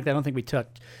mechanic that I don't think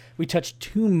we touched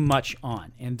too much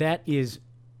on, and that is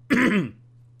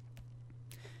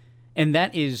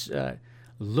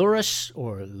Lurrus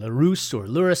or Larus or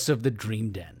Lurrus of the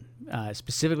Dream Den.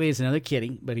 Specifically, it's another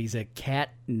kitty, but he's a cat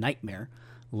nightmare,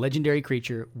 legendary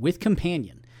creature with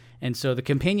companion. And so the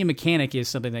companion mechanic is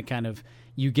something that kind of,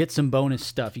 you get some bonus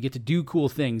stuff. You get to do cool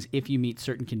things if you meet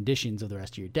certain conditions of the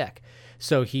rest of your deck.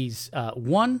 So he's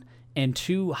 1 and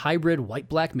 2 hybrid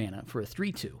white-black mana for a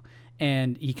 3/2.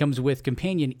 And he comes with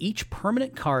companion. Each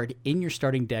permanent card in your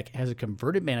starting deck has a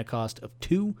converted mana cost of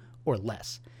 2 or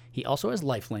less. He also has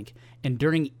lifelink, and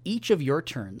during each of your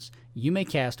turns, you may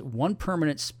cast 1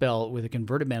 permanent spell with a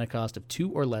converted mana cost of 2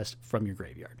 or less from your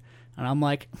graveyard. And I'm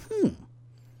like,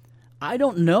 I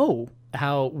don't know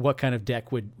what kind of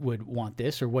deck would want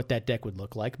this or what that deck would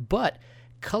look like, but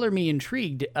color me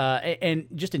intrigued. And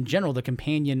just in general, the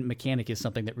companion mechanic is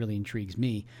something that really intrigues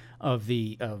me of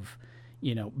you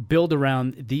know, build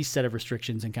around these set of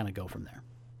restrictions and kind of go from there.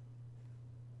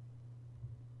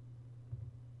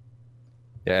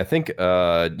 Yeah, I think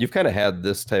you've kind of had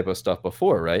this type of stuff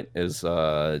before, right? Is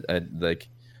like,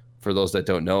 for those that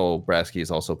don't know, Brasky is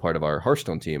also part of our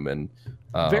Hearthstone team, and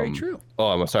very true. Oh,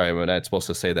 I'm sorry, I'm not supposed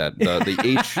to say that.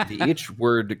 The H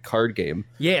word card game.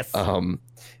 Yes. And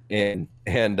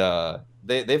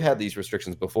they've had these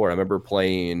restrictions before. I remember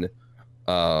playing.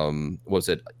 Was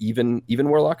it even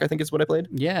Warlock? I think is what I played.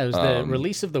 Yeah, it was the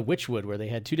release of the Witchwood, where they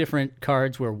had 2 different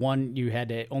cards. Where one you had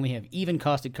to only have even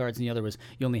costed cards, and the other was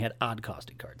you only had odd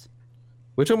costed cards.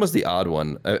 Which one was the odd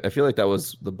one? I feel like that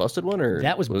was the busted one, or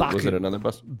that was Baku. Was it another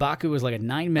bust? Baku was like a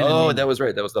 9 mana. Oh, that was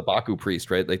right. That was the Baku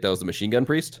priest, right? Like that was the machine gun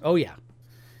priest. Oh yeah,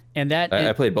 and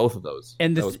I played both of those,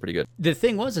 and that was pretty good. The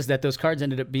thing is that those cards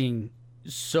ended up being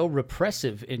so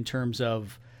repressive in terms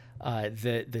of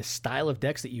the style of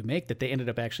decks that you make, that they ended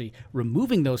up actually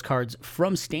removing those cards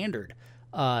from standard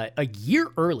a year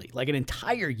early, like an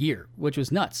entire year, which was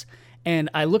nuts.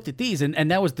 And I looked at these, and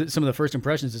that was some of the first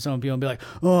impressions of some people, and be like,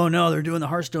 oh no, they're doing the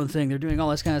Hearthstone thing, they're doing all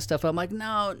this kind of stuff. I'm like,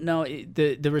 no,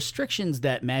 the restrictions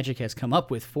that Magic has come up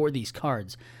with for these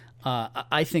cards,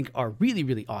 I think are really,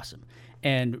 really awesome,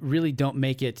 and really don't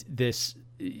make it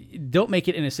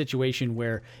in a situation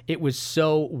where it was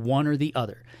so one or the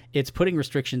other. It's putting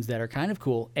restrictions that are kind of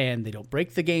cool, and they don't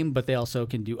break the game, but they also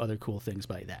can do other cool things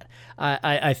by that.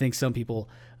 I think some people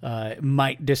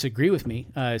might disagree with me.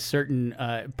 Certain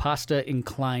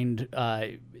pasta-inclined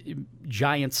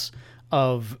giants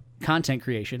of content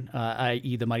creation,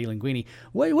 i.e. the Mighty Linguini.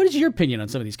 What is your opinion on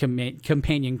some of these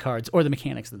companion cards or the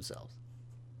mechanics themselves?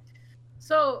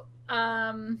 So,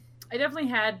 I definitely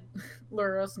had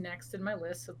Lurrus next in my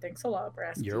list, so thanks a lot,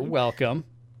 Brasky. You're welcome.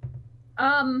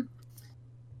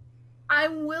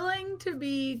 I'm willing to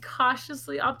be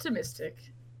cautiously optimistic,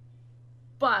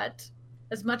 but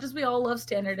as much as we all love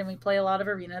Standard and we play a lot of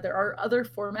Arena, there are other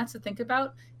formats to think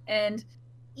about, and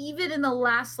even in the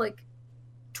last,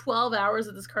 12 hours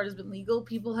that this card has been legal,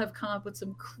 people have come up with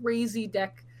some crazy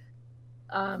deck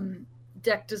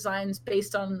designs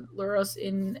based on Lurrus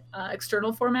in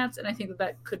external formats, and I think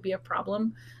that could be a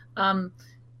problem.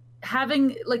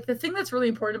 Having the thing that's really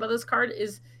important about this card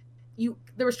is the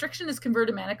restriction is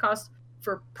converted mana cost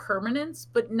for permanents,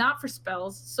 but not for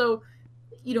spells. So,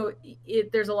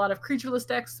 there's a lot of creatureless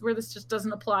decks where this just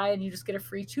doesn't apply, and you just get a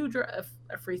free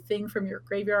a free thing from your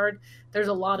graveyard. There's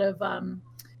a lot of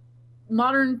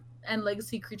modern and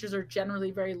legacy creatures are generally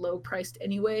very low priced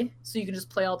anyway, so you can just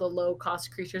play all the low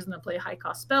cost creatures and then play high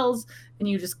cost spells, and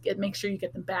you just make sure you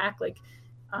get them back, like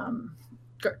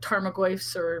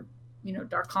Tarmogoyfs or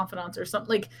Dark Confidants or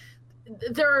something.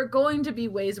 There are going to be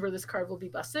ways where this card will be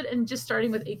busted, and just starting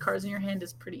with 8 cards in your hand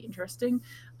is pretty interesting.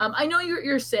 I know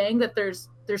you're saying that there's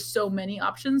so many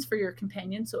options for your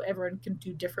companion, so everyone can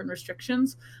do different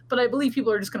restrictions, but I believe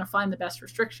people are just going to find the best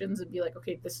restrictions and be like,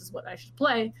 okay, this is what I should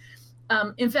play.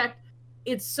 In fact,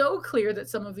 it's so clear that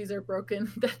some of these are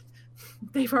broken that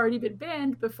they've already been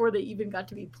banned before they even got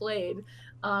to be played.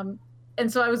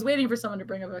 And so I was waiting for someone to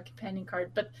bring up a companion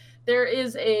card, but there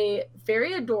is a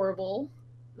very adorable,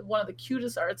 one of the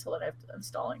cutest arts. Hold on, I have to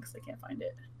installing because I can't find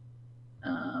it.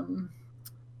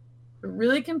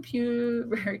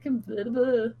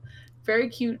 Very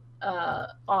cute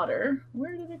otter.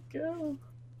 Where did it go?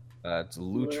 It's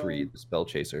Lutri, the spell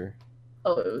chaser.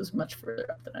 Oh, it was much further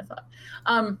up than I thought.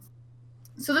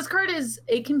 So this card is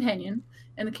a companion,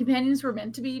 and the companions were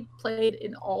meant to be played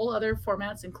in all other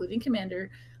formats, including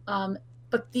Commander.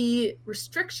 But the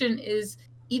restriction is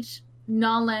each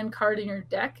non-land card in your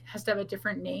deck has to have a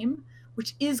different name,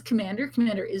 which is Commander.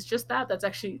 Commander is just that.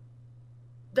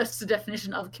 That's the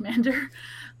definition of Commander,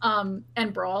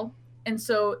 and Brawl. And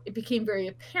so it became very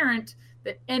apparent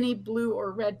that any blue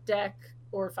or red deck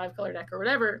or 5-color deck or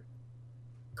whatever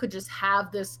could just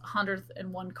have this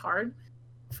 101 card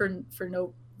for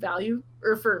no value,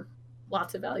 or for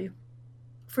lots of value,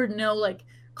 for no like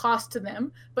cost to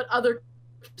them, but other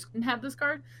couldn't have this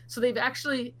card. So they've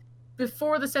actually,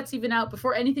 before the set's even out,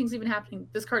 before anything's even happening,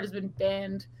 this card has been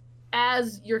banned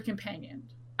as your companion.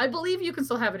 I believe you can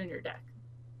still have it in your deck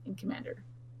in Commander,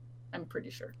 I'm pretty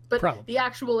sure, but Probably. the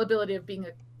actual ability of being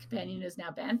a companion is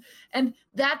now banned. And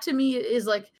that to me is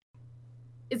like,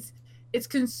 it's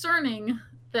concerning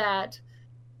that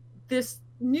this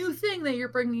new thing that you're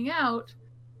bringing out,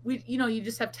 you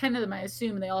just have 10 of them, I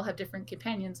assume, and they all have different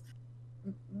companions.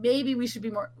 Maybe we should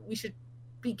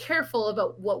be careful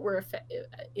about what we're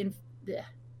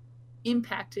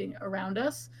impacting around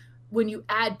us when you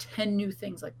add 10 new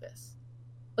things like this.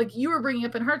 Like you were bringing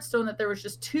up in Hearthstone that there was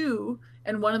just 2,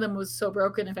 and one of them was so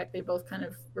broken. In fact, they both kind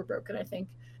of were broken, I think.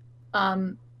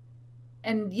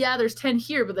 And yeah, there's 10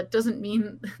 here, but that doesn't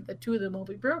mean that 2 of them will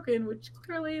be broken, which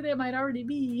clearly they might already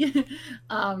be.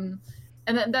 And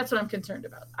that's what I'm concerned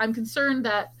about. I'm concerned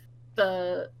that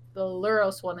the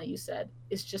Luros one that you said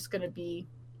is just going to be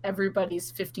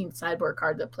everybody's 15th sideboard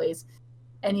card that plays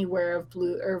anywhere of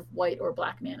blue or white or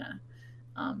black mana.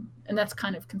 And that's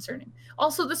kind of concerning.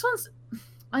 Also, this one's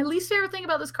my least favorite thing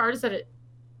about this card is that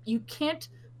you can't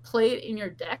play it in your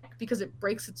deck because it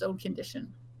breaks its own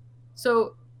condition.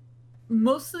 So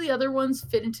most of the other ones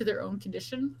fit into their own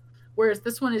condition, whereas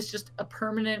this one is just a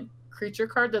permanent creature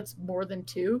card that's more than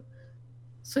 2.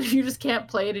 So you just can't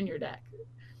play it in your deck.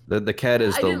 The cat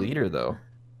is the leader, though.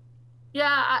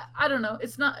 Yeah, I don't know.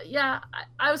 It's not. Yeah,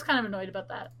 I was kind of annoyed about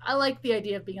that. I like the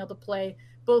idea of being able to play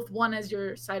both one as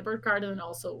your sideboard card and then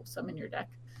also some in your deck.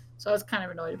 So I was kind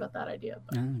of annoyed about that idea.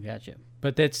 But. Oh, gotcha.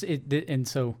 But that's it, and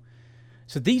so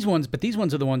these ones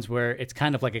are the ones where it's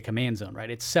kind of like a command zone,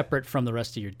 right? It's separate from the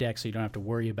rest of your deck, so you don't have to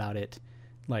worry about it,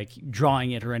 like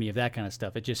drawing it or any of that kind of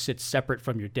stuff. It just sits separate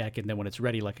from your deck, and then when it's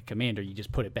ready, like a commander, you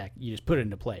just put it back. You just put it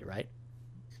into play, right?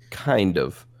 Kind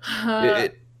of.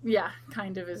 Yeah,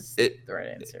 kind of is the right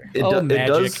answer. It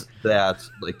does that,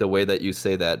 like the way that you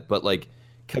say that, but like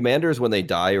commanders, when they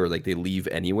die or like they leave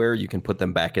anywhere, you can put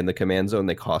them back in the command zone.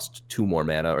 They cost 2 more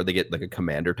mana, or they get like a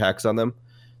commander tax on them.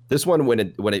 This one,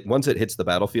 once it hits the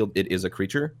battlefield, it is a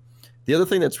creature. The other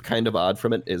thing that's kind of odd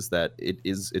from it is that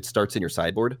it starts in your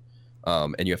sideboard,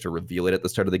 and you have to reveal it at the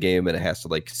start of the game, and it has to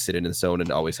like sit in its zone and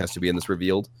always has to be in this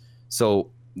revealed.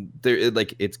 So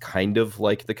it's kind of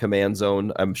like the command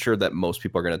zone. I'm sure that most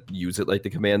people are going to use it like the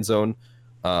command zone.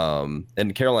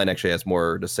 And Caroline actually has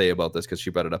more to say about this because she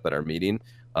brought it up at our meeting.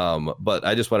 But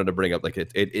I just wanted to bring up like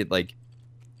it like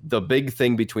the big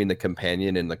thing between the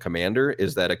companion and the commander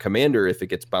is that a commander, if it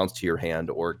gets bounced to your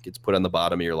hand or gets put on the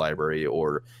bottom of your library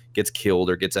or gets killed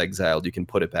or gets exiled, you can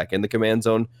put it back in the command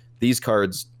zone. These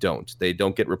cards don't. They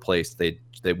don't get replaced. They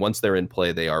once they're in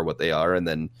play, they are what they are, and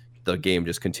then the game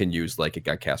just continues like it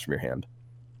got cast from your hand.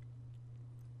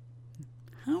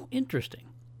 How interesting.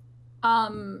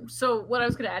 So what I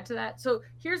was going to add to that. So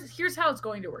here's how it's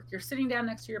going to work. You're sitting down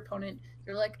next to your opponent.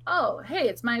 You're like, oh, hey,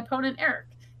 it's my opponent, Eric.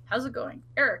 How's it going?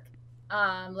 Eric,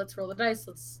 let's roll the dice.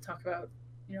 Let's talk about,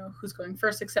 who's going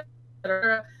first,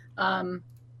 etc.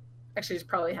 Actually, this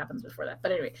probably happens before that.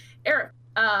 But anyway, Eric,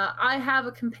 I have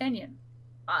a companion.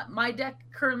 My deck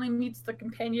currently meets the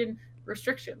companion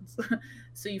restrictions.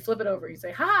 So you flip it over. You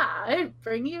say, ha, I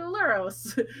bring you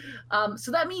Luros.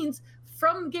 So that means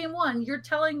from game 1, you're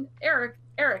telling Eric,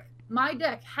 my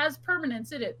deck has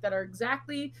permanents in it that are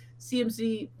exactly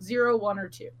CMC 0, 1, or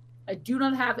 2. I do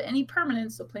not have any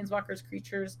permanents, so planeswalkers,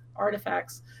 creatures,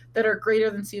 artifacts, that are greater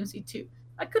than CMC 2.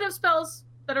 I could have spells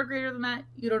that are greater than that.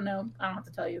 You don't know. I don't have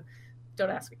to tell you.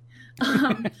 Don't ask me.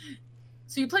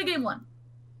 So you play game 1.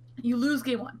 You lose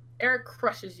game 1. Eric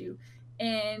crushes you.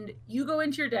 And you go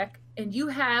into your deck, and you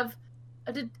have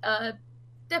a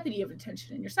Deputy of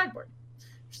Detention in your sideboard,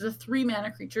 which is a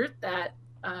 3-mana creature that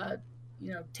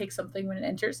take something when it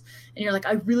enters, and you're like,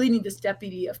 I really need this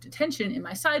Deputy of Detention in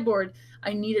my sideboard.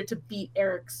 I need it to beat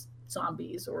Eric's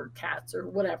zombies or cats or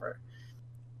whatever.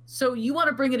 So you want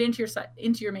to bring it into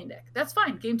your main deck. That's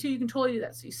fine. Game 2, you can totally do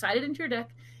that. So you side it into your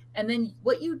deck, and then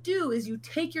what you do is you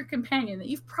take your companion that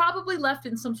you've probably left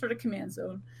in some sort of command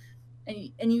zone,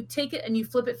 and you take it and you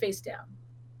flip it face down,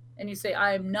 and you say,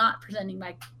 I am not presenting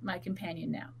my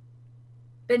companion now.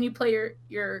 Then you play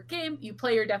your game, you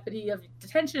play your Deputy of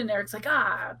Detention, and Eric's like,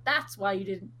 that's why you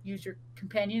didn't use your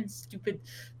companion, stupid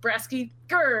Brasky.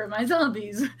 Grr, my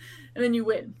zombies. And then you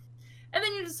win. And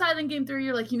then you decide in game 3,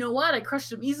 you're like, you know what? I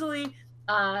crushed him easily.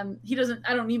 I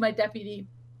don't need my Deputy.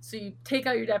 So you take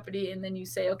out your Deputy, and then you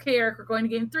say, okay, Eric, we're going to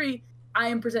game 3. I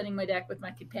am presenting my deck with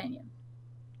my companion.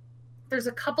 There's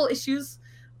a couple issues.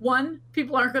 One,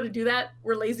 people aren't going to do that.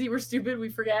 We're lazy. We're stupid. We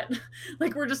forget.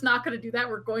 We're just not going to do that.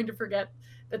 We're going to forget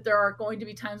that there are going to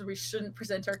be times where we shouldn't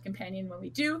present our companion when we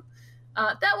do.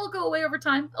 That will go away over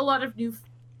time. A lot of new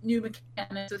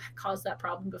mechanics have caused that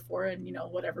problem before, and,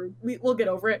 whatever. We'll get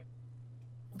over it.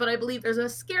 But I believe there's a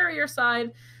scarier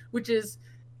side, which is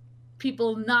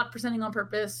people not presenting on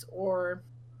purpose or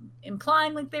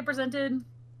implying like they presented.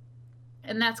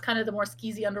 And that's kind of the more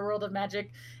skeezy underworld of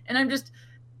Magic. And I'm just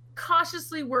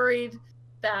cautiously worried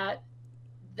that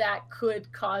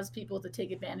could cause people to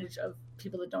take advantage of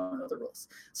people that don't know the rules.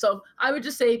 So I would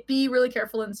just say, be really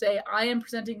careful and say, I am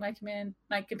presenting my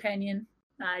companion.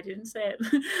 I didn't say it.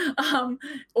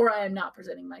 Or I am not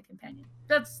presenting my companion.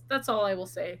 That's all I will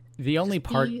say. The only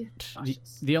part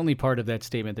of that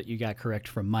statement that you got correct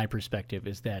from my perspective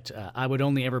is that I would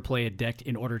only ever play a deck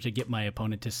in order to get my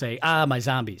opponent to say, my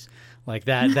zombies. Like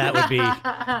that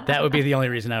would be the only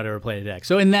reason I would ever play a deck.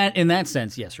 So in that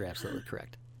sense, yes, you're absolutely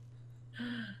correct.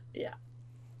 Yeah.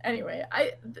 Anyway,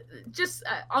 just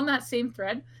on that same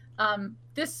thread,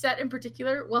 this set in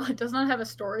particular, while it does not have a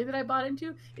story that I bought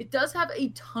into, it does have a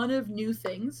ton of new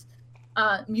things.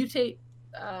 Mutate,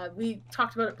 we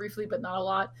talked about it briefly, but not a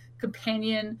lot.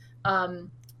 Companion,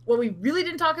 what we really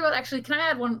didn't talk about, actually, can I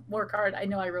add one more card? I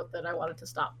know I wrote that I wanted to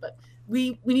stop, but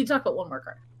we need to talk about one more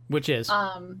card. Which is?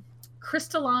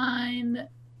 Crystalline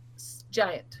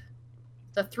Giant.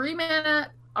 The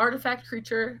 3-mana artifact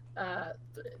creature,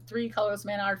 3 colorless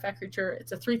mana artifact creature.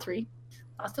 It's a 3/3,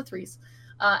 lots of 3s.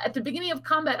 At the beginning of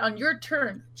combat on your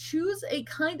turn, choose a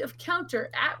kind of counter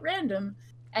at random,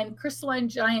 and Crystalline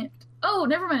Giant. Oh,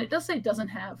 never mind. It does say it doesn't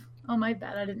have. Oh, my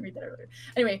bad. I didn't read that earlier.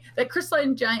 Anyway, that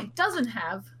Crystalline Giant doesn't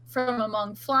have from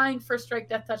among flying, first strike,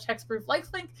 death touch, hexproof,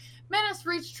 lifelink, menace,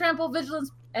 reach, trample,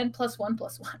 vigilance, and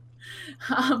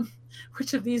 +1/+1.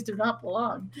 Which of these do not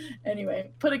belong?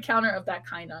 Anyway, put a counter of that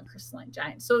kind on Crystalline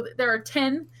Giant. So there are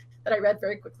 10 that I read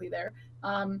very quickly there.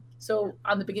 So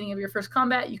on the beginning of your first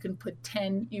combat, you can put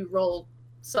 10, you roll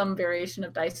some variation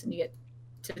of dice and you get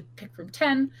to pick from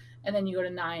 10, and then you go to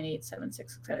 9, 8, 7,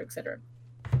 6, etc., etc.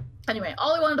 Anyway,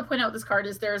 all I wanted to point out with this card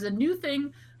is there's a new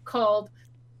thing called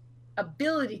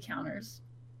ability counters.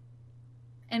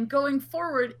 And going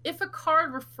forward, if a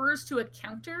card refers to a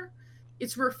counter,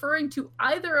 it's referring to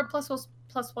either a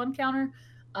 +1/+1 counter,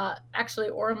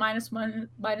 or a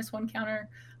 -1/-1 counter,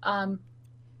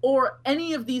 or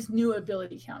any of these new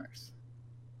ability counters.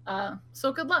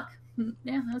 So good luck.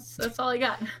 Yeah, that's all I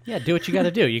got. Yeah, do what you got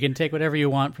to do. You can take whatever you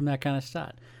want from that kind of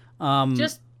stuff.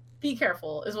 Just be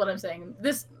careful is what I'm saying.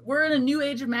 We're in a new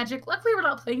age of Magic. Luckily, we're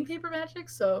not playing paper Magic,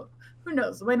 so who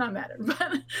knows? It might not matter.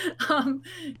 But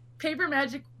paper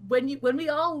Magic, when we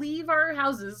all leave our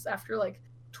houses after like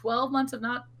 12 months of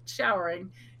not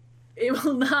showering,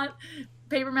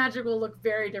 paper Magic will look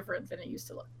very different than it used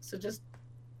to look. So just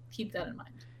keep that in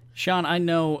mind. Sean, I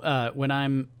know when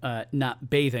I'm not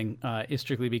bathing, it's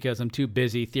strictly because I'm too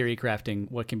busy theory crafting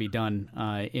what can be done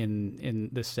in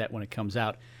this set when it comes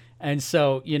out. And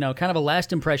so, kind of a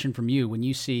last impression from you when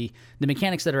you see the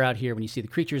mechanics that are out here, when you see the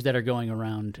creatures that are going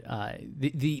around,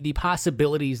 the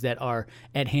possibilities that are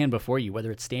at hand before you,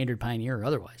 whether it's standard, pioneer, or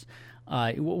otherwise.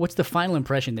 What's the final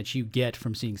impression that you get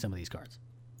from seeing some of these cards?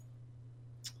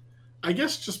 I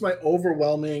guess just my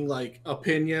overwhelming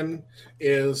opinion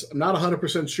is I'm not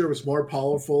 100% sure it's more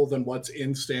powerful than what's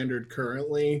in standard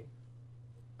currently.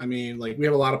 I mean, we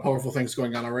have a lot of powerful things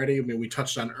going on already. I mean, we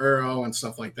touched on Uro and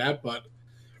stuff like that, but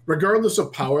regardless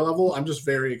of power level, I'm just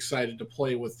very excited to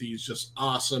play with these just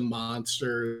awesome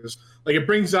monsters. It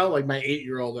brings out my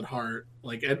 8-year-old at heart.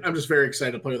 I'm just very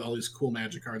excited to play with all these cool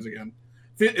Magic cards again.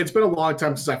 It's been a long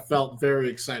time since I felt very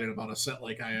excited about a set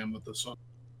like I am with this one.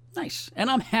 Nice. And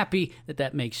I'm happy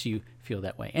that makes you feel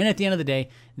that way. And at the end of the day,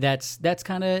 that's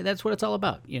what it's all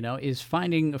about, is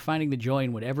finding the joy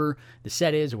in whatever the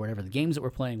set is or whatever the games that we're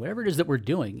playing, whatever it is that we're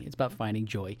doing. It's about finding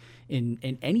joy in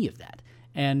any of that.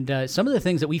 And some of the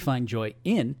things that we find joy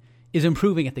in is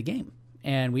improving at the game.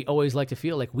 And we always like to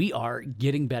feel like we are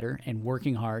getting better and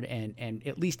working hard and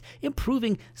at least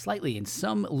improving slightly in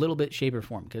some little bit, shape, or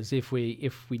form. Because if we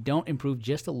don't improve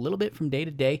just a little bit from day to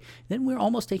day, then we're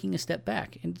almost taking a step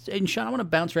back. And Sean, I want to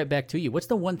bounce right back to you. What's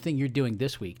the one thing you're doing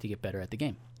this week to get better at the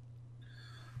game?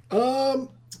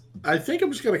 I think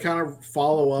I'm just going to kind of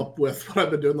follow up with what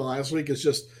I've been doing the last week. Is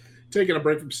just taking a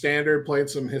break from Standard, playing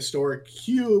some Historic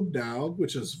Cube now,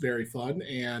 which is very fun.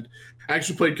 And I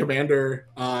actually played Commander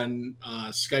on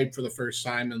Skype for the first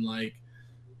time in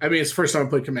it's the first time I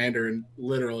played Commander in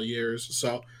literal years.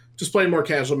 So just playing more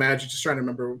casual Magic, just trying to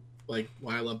remember why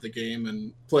I love the game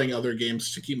and playing other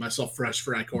games to keep myself fresh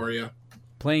for Ikoria.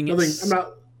 Playing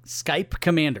Skype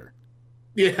Commander.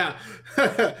 Yeah.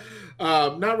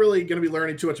 Not really going to be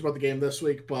learning too much about the game this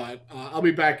week, but I'll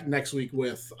be back next week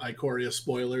with Ikoria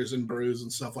spoilers and brews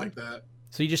and stuff like that.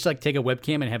 So you just take a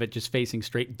webcam and have it just facing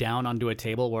straight down onto a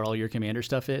table where all your Commander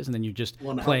stuff is, and then you're just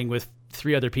playing with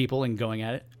 3 other people and going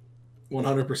at it?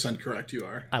 100% correct, you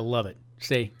are. I love it.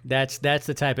 See, that's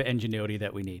the type of ingenuity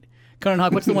that we need. Conan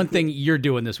Hawk, what's the one thing you're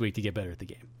doing this week to get better at the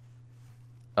game?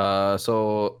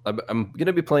 So I'm going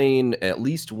to be playing at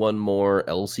least one more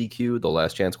LCQ, the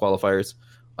Last Chance qualifiers,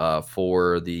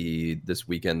 for this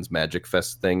weekend's Magic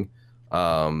Fest thing.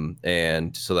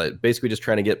 And so that basically just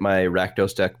trying to get my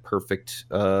Rakdos deck perfect,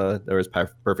 or as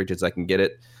perfect as I can get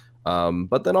it.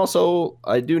 But then also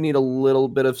I do need a little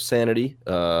bit of sanity.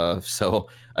 So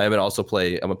I'm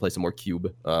gonna play some more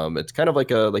Cube. It's kind of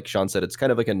like Sean said, it's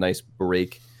kind of like a nice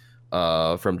break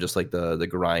from just like the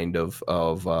grind of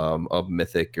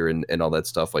Mythic and all that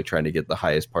stuff, like trying to get the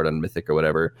highest part on Mythic or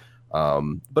whatever.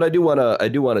 But I do want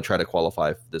to try to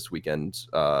qualify this weekend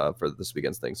for this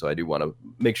weekend's thing. So I do want to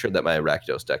make sure that my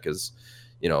Rakdos deck is,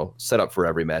 set up for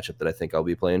every matchup that I think I'll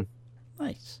be playing.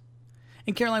 Nice.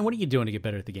 And Caroline, what are you doing to get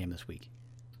better at the game this week?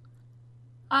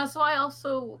 So I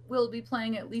also will be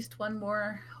playing at least one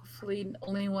more, hopefully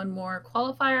only one more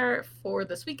qualifier for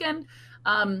this weekend.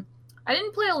 I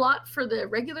didn't play a lot for the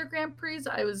regular Grand Prix.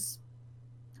 I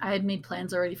had made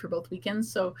plans already for both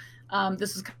weekends, so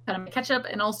this is kind of my catch-up.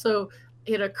 And also,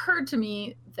 it occurred to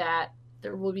me that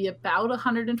there will be about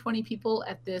 120 people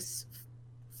at this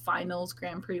finals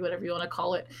Grand Prix, whatever you want to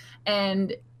call it.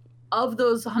 And of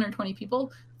those 120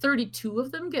 people, 32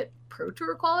 of them get Pro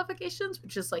Tour qualifications,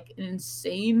 which is like an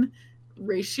insane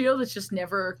ratio that's just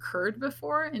never occurred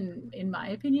before, in my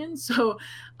opinion. So,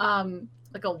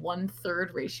 like a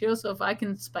 1/3 ratio. So if I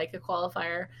can spike a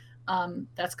qualifier,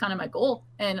 that's kind of my goal.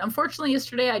 And unfortunately,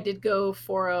 yesterday I did go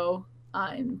 4-0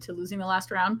 into losing the last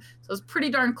round. So it was pretty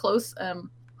darn close.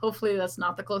 Hopefully that's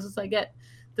not the closest I get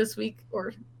this week,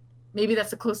 or maybe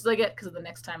that's the closest I get because of the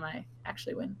next time I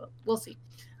actually win, but we'll see.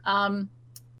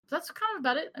 That's kind of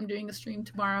about it. I'm doing a stream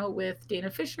tomorrow with Dana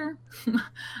Fisher.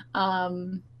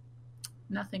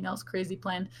 Nothing else crazy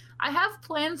planned. I have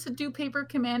plans to do Paper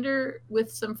Commander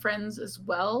with some friends as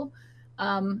well,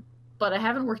 but I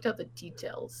haven't worked out the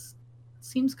details.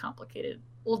 Seems complicated.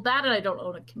 Well, that and I don't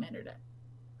own a Commander deck.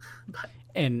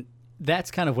 And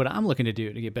that's kind of what I'm looking to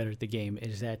do to get better at the game,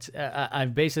 is that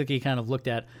I've basically kind of looked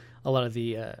at a lot of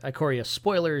the Ikoria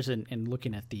spoilers and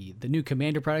looking at the new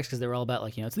Commander products, because they're all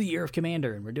about it's the year of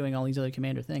Commander and we're doing all these other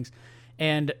Commander things.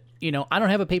 And, I don't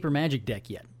have a Paper Magic deck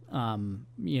yet. I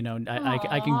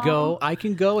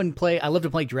can go and play. I love to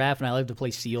play draft and I love to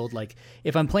play sealed. Like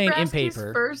if I'm playing in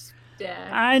paper. First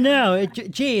deck. I know,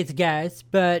 it's guys,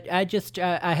 but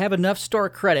I have enough store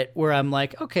credit where I'm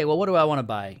like, okay, well, what do I want to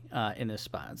buy in this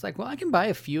spot? It's like, well, I can buy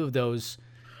a few of those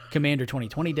Commander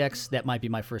 2020 decks. That might be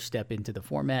my first step into the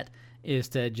format, is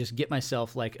to just get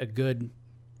myself like a good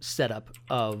setup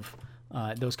of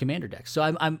those Commander decks. So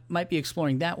I might be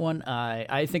exploring that one.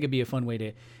 I think it'd be a fun way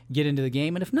to get into the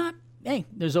game. And if not, hey,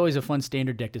 there's always a fun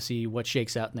Standard deck to see what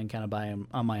shakes out and then kind of buy them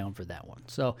on my own for that one.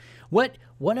 So what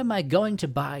am I going to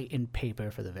buy in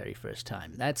paper for the very first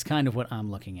time? That's kind of what I'm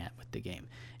looking at with the game.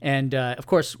 And, of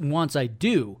course, once I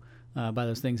do buy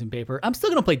those things in paper, I'm still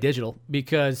going to play digital,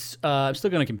 because I'm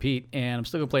still going to compete, and I'm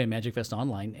still going to play in Magic Fest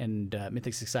Online and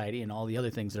Mythic Society and all the other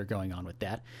things that are going on with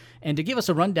that. And to give us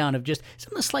a rundown of just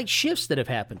some of the slight shifts that have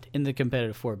happened in the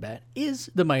competitive format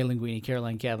is the Mighty Linguini,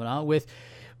 Caroline Kavanaugh, with,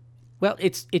 well,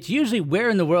 it's usually where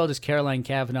in the world is Caroline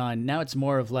Kavanaugh, and now it's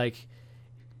more of like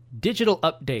digital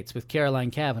updates with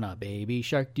Caroline Kavanaugh. Baby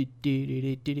shark, do do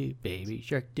do do do, baby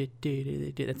shark, do do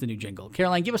do do. That's the new jingle.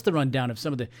 Caroline, give us the rundown of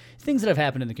some of the things that have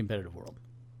happened in the competitive world.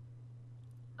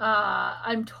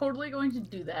 I'm totally going to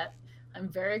do that. I'm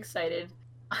very excited.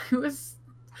 I was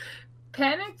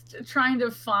panicked trying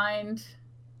to find.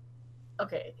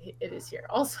 Okay, it is here.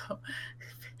 Also,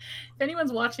 if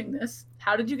anyone's watching this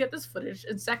how did you get this footage?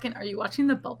 And second, are you watching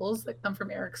the bubbles that come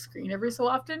from Eric's screen every so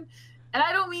often? And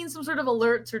I don't mean some sort of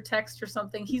alerts or text or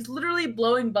something. He's literally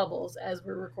blowing bubbles as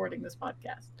we're recording this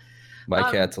podcast.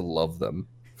 My cats love them.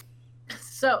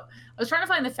 So I was trying to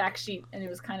find the fact sheet, and it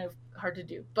was kind of hard to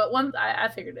do. But I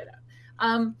figured it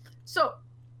out. So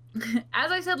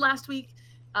as I said last week,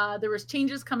 there was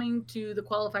changes coming to the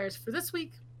qualifiers for this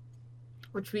week,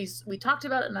 which we talked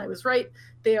about, and I was right.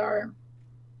 They are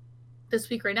this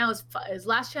week right now is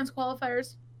last chance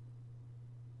qualifiers,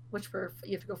 which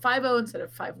you have to go 5-0 instead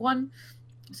of 5-1.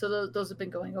 So those have been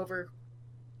going over.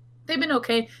 They've been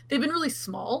okay. They've been really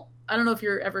small. I don't know if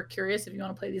you're ever curious if you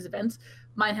want to play these events.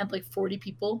 Mine had like 40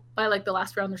 people. By like the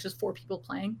last round, there's just 4 people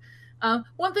playing.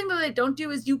 One thing that they don't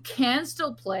do is you can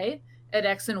still play at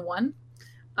X and 1,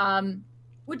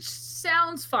 which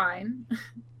sounds fine.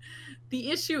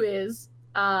 The issue is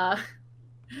a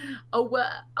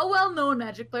well-known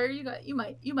Magic player. You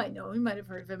might know. You might have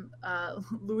heard of him.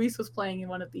 Luis was playing in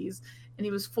one of these, and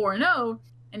he was 4-0,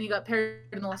 and he got paired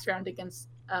in the last round against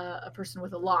a person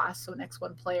with a loss, so an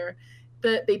X1 player.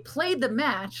 They played the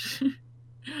match,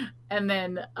 and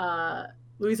then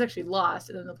Luis actually lost,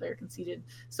 and then the player conceded.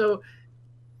 So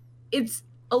it's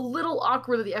a little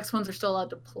awkward that the X1s are still allowed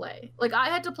to play. Like, I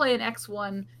had to play an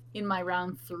X1 in my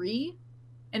round 3,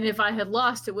 and if I had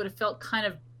lost, it would have felt kind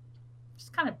of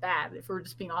bad, if we're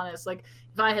just being honest. Like,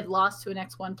 if I had lost to an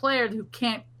X1 player who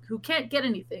can't get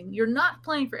anything, you're not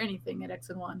playing for anything at X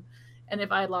and 1. And if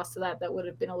I had lost to that would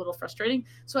have been a little frustrating.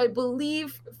 So I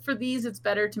believe for these, it's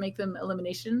better to make them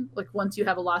elimination. Like, once you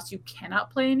have a loss, you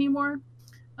cannot play anymore.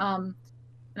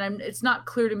 It's not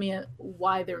clear to me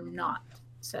why they're not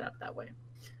set up that way.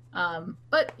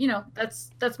 But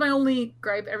that's my only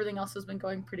gripe. Everything else has been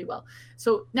going pretty well.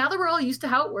 So now that we're all used to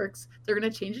how it works, they're going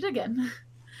to change it again.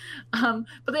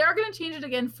 But they are going to change it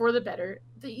again for the better.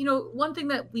 One thing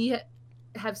that we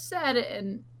have said,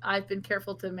 and I've been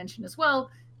careful to mention as well,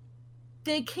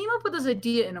 they came up with this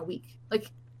idea in a week. Like,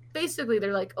 basically,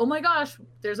 they're like, oh my gosh,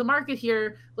 there's a market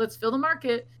here. Let's fill the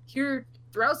market. Here,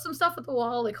 throw some stuff at the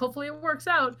wall. Like, hopefully it works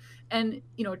out. And,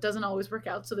 it doesn't always work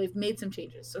out. So they've made some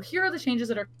changes. So here are the changes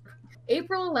that are.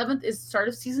 April 11th is the start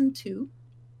of season 2.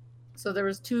 So there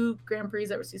was 2 Grand Prix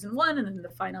that were season 1, and then the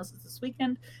finals is this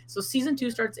weekend. So season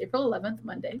 2 starts April 11th,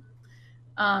 Monday.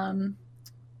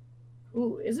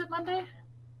 Is it Monday?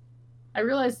 I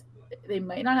realized they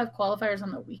might not have qualifiers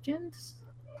on the weekends.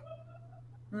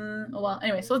 Well,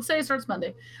 anyway, so let's say it starts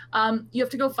Monday. You have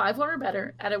to go 5 or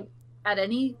better at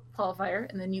any qualifier,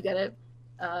 and then you get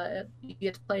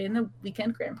to play in the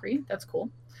weekend Grand Prix. That's cool.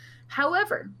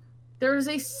 However, there is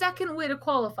a second way to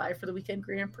qualify for the weekend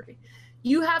Grand Prix.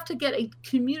 You have to get a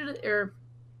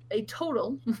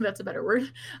total, that's a better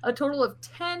word, a total of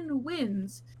 10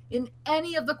 wins in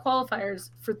any of the qualifiers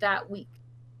for that week.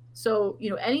 So,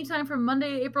 anytime from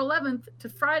Monday, April 11th to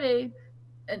Friday,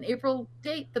 an April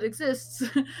date that exists,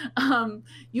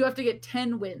 you have to get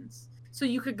 10 wins. So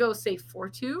you could go, say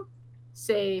 4-2,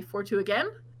 say 4-2 again,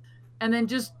 and then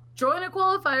just join a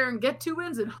qualifier and get 2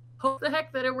 wins and hope the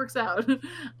heck that it works out.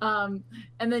 And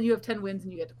then you have 10 wins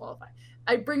and you get to qualify.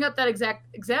 I bring up that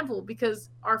exact example because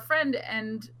our friend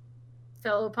and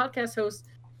fellow podcast host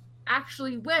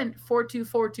actually went 4-2,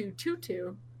 4-2,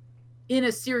 2-2 in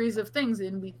a series of things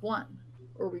in week 1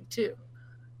 or week 2.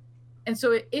 And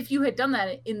so if you had done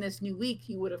that in this new week,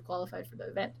 you would have qualified for the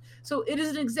event. So it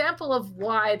is an example of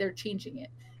why they're changing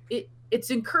it. It's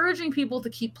encouraging people to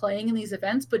keep playing in these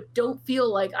events, but don't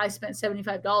feel like I spent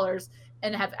 $75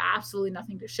 and have absolutely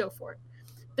nothing to show for it.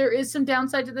 There is some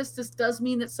downside to this. This does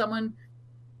mean that someone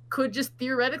could just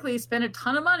theoretically spend a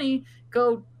ton of money,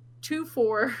 go 2,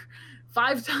 4,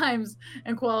 5 times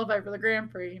and qualify for the Grand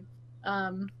Prix.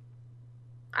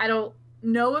 I don't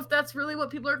know if that's really what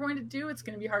people are going to do. It's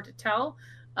going to be hard to tell.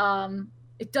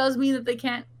 It does mean that they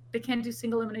can't do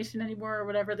single elimination anymore or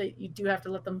whatever. You do have to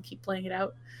let them keep playing it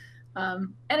out.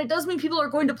 And it does mean people are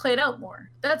going to play it out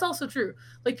more. That's also true.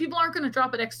 Like, people aren't going to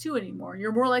drop at X2 anymore.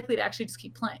 You're more likely to actually just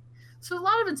keep playing. So a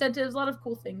lot of incentives, a lot of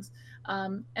cool things.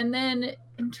 And then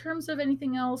in terms of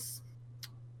anything else,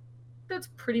 that's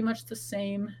pretty much the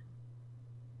same.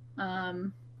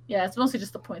 It's mostly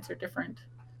just the points are different.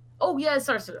 Oh, yeah,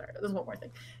 sorry, there's one more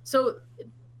thing. So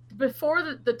before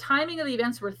the timing of the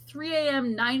events were 3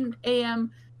 a.m., 9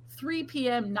 a.m., 3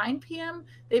 p.m., 9 p.m.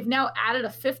 They've now added a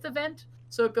 5th event.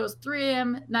 So it goes 3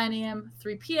 a.m., 9 a.m.,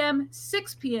 3 p.m.,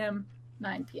 6 p.m.,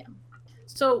 9 p.m.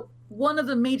 So one of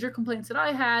the major complaints that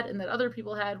I had and that other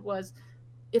people had was,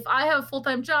 if I have a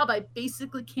full-time job, I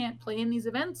basically can't play in these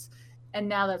events. And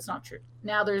now that's not true.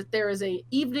 Now there is a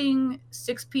evening,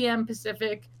 6 p.m.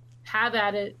 Pacific, have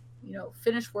at it,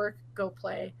 finish work, go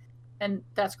play. and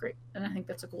that's great. And I think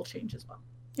that's a cool change as well.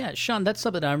 Yeah, Sean, that's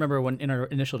something I remember when in our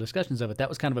initial discussions of it, that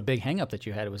was kind of a big hang up that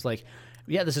you had. It was like,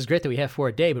 yeah, this is great that we have 4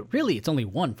 a day, but really it's only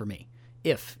 1 for me,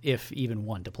 if even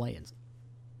 1 to play in.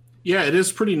 Yeah, it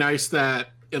is pretty nice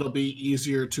that it'll be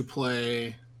easier to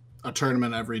play a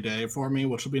tournament every day for me,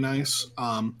 which will be nice.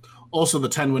 Also, the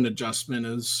 10-win adjustment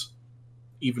is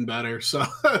even better. So,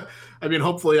 I mean,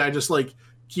 hopefully I just like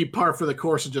keep par for the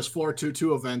course of just 4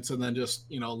 2-2 events and then just,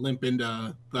 limp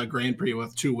into the Grand Prix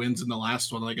with 2 wins in the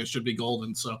last one. Like, it should be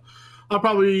golden. So I'll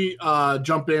probably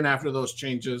jump in after those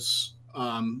changes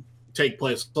take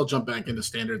place. I'll jump back into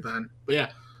standard then. But yeah,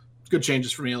 good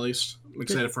changes for me at least. I'm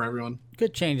excited for everyone.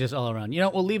 Good changes all around.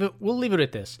 We'll leave it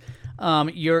at this.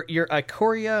 Your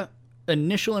Ikoria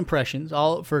initial impressions,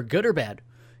 all for good or bad.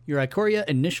 Your Ikoria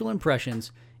initial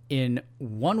impressions in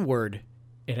 1 word.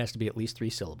 It has to be at least 3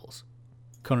 syllables.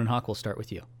 Conan Hawk, will start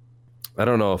with you. I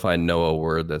don't know if I know a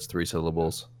word that's 3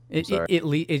 syllables.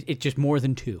 It just more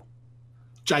than 2.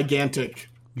 Gigantic.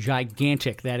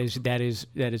 Gigantic. That is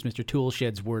Mr.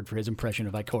 Toolshed's word for his impression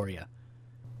of Ikoria.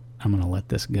 I'm gonna let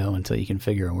this go until you can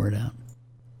figure a word out.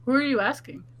 Who are you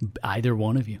asking? Either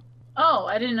one of you. Oh,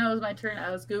 I didn't know it was my turn. I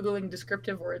was Googling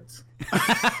descriptive words.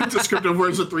 Descriptive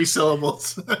words with 3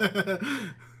 syllables.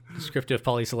 Descriptive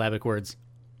polysyllabic words.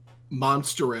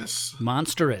 Monstrous.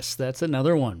 That's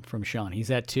another one from Sean.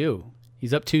 He's at 2.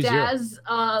 He's up 2-0.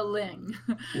 Dazzling.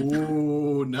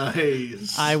 Ooh,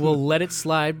 nice. I will let it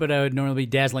slide, but I would normally be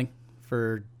dazzling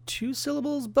for 2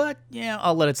 syllables. But yeah,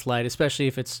 I'll let it slide, especially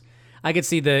if it's. I could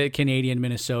see the Canadian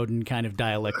Minnesotan kind of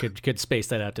dialect could space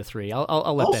that out to 3.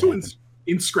 I'll let that happen.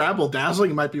 In Scrabble,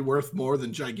 dazzling might be worth more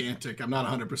than gigantic. I'm not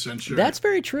 100% sure. That's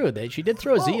very true. She did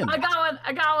throw a Z in there.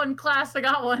 I got one, class. I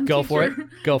got one. Go teacher.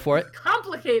 for it.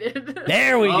 Complicated.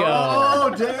 There we go.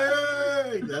 Oh,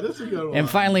 dang. That is a good one. And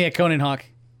finally, a Conan Hawk.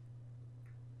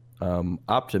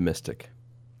 Optimistic.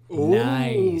 Ooh.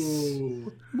 Nice.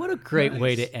 What a great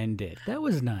way to end it. That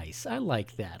was nice. I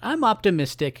like that. I'm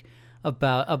optimistic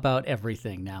about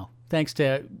everything now. Thanks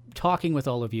to talking with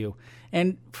all of you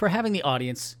and for having the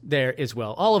audience there as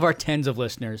well. All of our tens of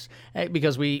listeners,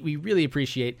 because we really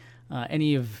appreciate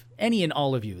any and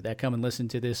all of you that come and listen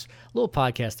to this little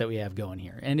podcast that we have going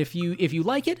here. And if you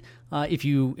like it,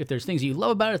 if there's things you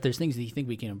love about it, if there's things that you think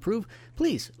we can improve,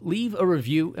 please leave a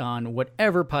review on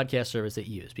whatever podcast service that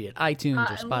you use, be it iTunes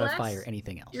or Spotify or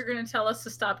anything else. You're going to tell us to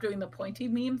stop doing the pointy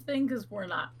meme thing because we're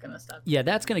not going to stop. Yeah,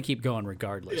 that's going to keep going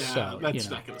regardless. Yeah, so, that's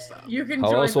not going to stop. You can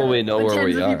How join else will we know the where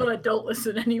tens we of are? people that don't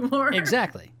listen anymore.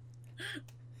 Exactly.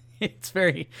 It's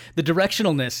the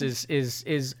directionalness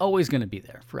is always going to be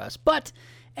there for us. But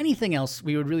anything else,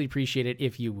 we would really appreciate it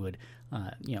if you would,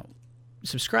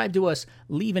 subscribe to us,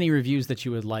 leave any reviews that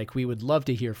you would like. We would love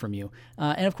to hear from you.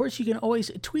 And of course, you can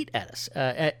always tweet at us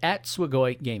at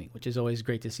Swagoi Gaming, which is always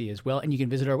great to see as well. And you can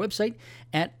visit our website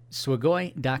at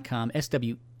swagoi.com,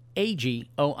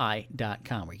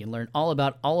 SWAGOI.com, where you can learn all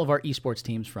about all of our esports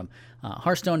teams from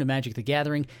Hearthstone to Magic the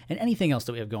Gathering and anything else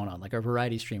that we have going on, like our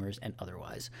variety streamers and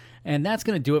otherwise. And that's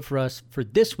going to do it for us for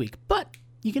this week. But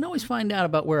you can always find out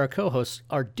about where our co-hosts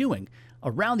are doing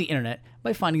around the internet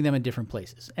by finding them in different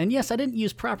places. And yes, I didn't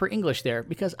use proper English there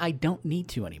because I don't need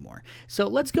to anymore. So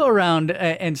let's go around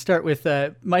and start with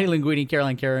Mighty Linguini,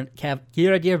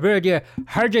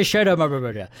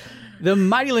 the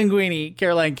Mighty Linguini,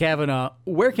 Caroline Cavanaugh.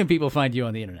 Where can people find you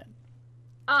on the internet?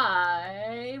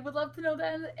 I would love to know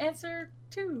the answer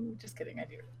too. Just kidding, I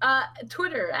do.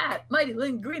 Twitter at Mighty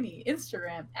Linguini,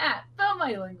 Instagram at The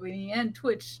Mighty Linguini, and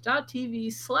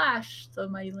twitch.tv/The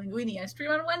Mighty Linguini. I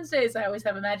stream on Wednesdays. I always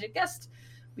have a Magic guest.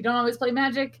 We don't always play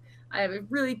Magic. I have a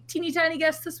really teeny tiny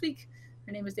guest this week.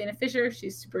 Her name is Dana Fisher.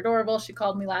 She's super adorable. She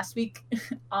called me last week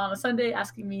on a Sunday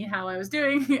asking me how I was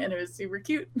doing, and it was super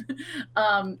cute.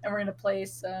 And we're going to play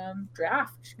some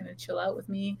draft. She's going to chill out with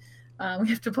me. We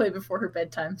have to play before her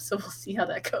bedtime, so we'll see how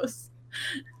that goes.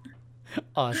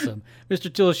 Awesome.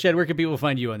 Mr. Toolshed, where can people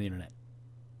find you on the internet?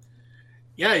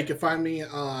 Yeah, you can find me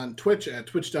on Twitch at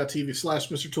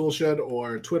twitch.tv/Mr. Toolshed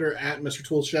or Twitter at Mr.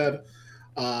 Toolshed.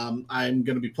 I'm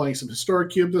going to be playing some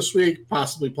Historic Cube this week,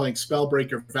 possibly playing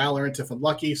Spellbreaker Valorant if I'm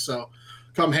lucky. So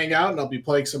come hang out, and I'll be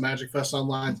playing some Magic Fest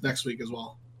Online next week as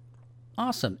well.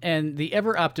 Awesome. And the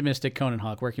ever optimistic Conan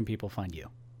Hawk, where can people find you?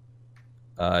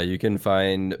 You can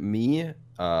find me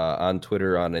on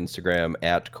Twitter, on Instagram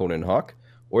at Conan Hawk,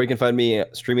 or you can find me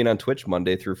streaming on Twitch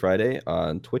Monday through Friday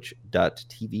on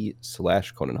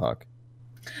twitch.tv/Conan Hawk.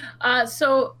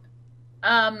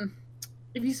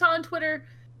 If you saw on Twitter,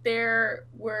 there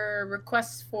were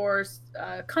requests for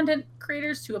content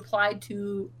creators to apply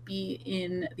to be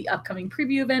in the upcoming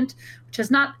preview event, which has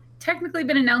not technically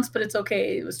been announced, but it's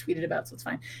okay. It was tweeted about, so it's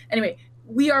fine. Anyway,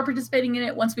 we are participating in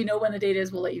it. Once we know when the date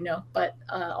is, we'll let you know. But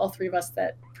all three of us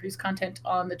that produce content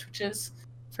on the Twitches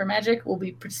for Magic will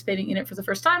be participating in it for the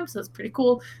first time, so that's pretty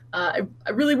cool. I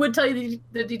really would tell you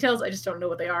the details. I just don't know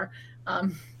what they are,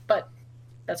 but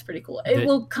that's pretty cool. It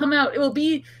will come out. It will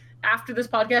be after this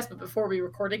podcast, but before we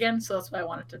record again, so that's why I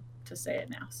wanted to say it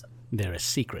now. So they're a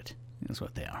secret. That's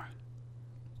what they are.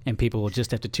 And people will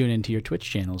just have to tune into your Twitch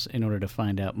channels in order to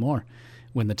find out more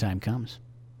when the time comes.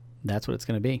 That's what it's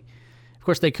going to be. Of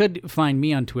course, they could find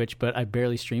me on Twitch, but I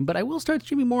barely stream. But I will start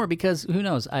streaming more because, who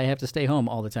knows, I have to stay home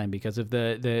all the time because of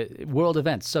the world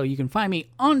events. So you can find me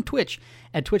on Twitch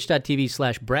at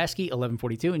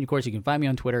twitch.tv/Brasky1142. And, of course, you can find me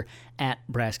on Twitter at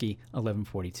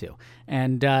Brasky1142.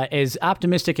 And as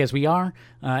optimistic as we are,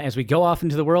 as we go off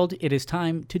into the world, it is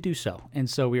time to do so. And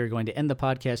so we are going to end the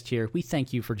podcast here. We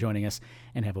thank you for joining us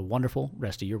and have a wonderful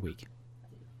rest of your week.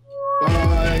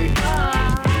 Bye.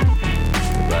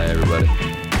 Bye, everybody.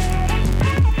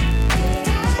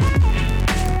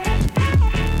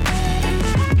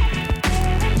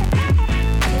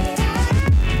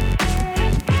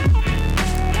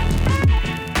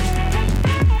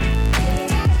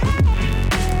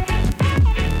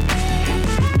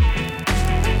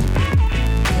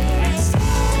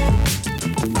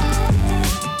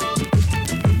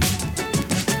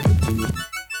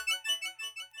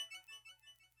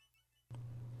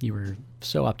 You were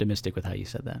so optimistic with how you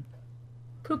said that.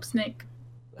 Poop snake.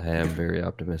 I am very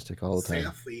optimistic all the time.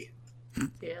 Sassy.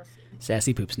 Yes.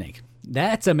 Sassy Poop Snake.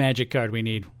 That's a magic card we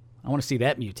need. I want to see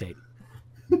that mutate.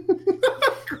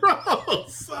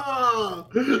 Gross.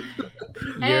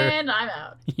 And I'm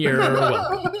out. You're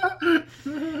welcome.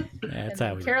 That's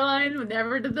how we Caroline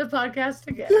never did the podcast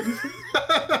again.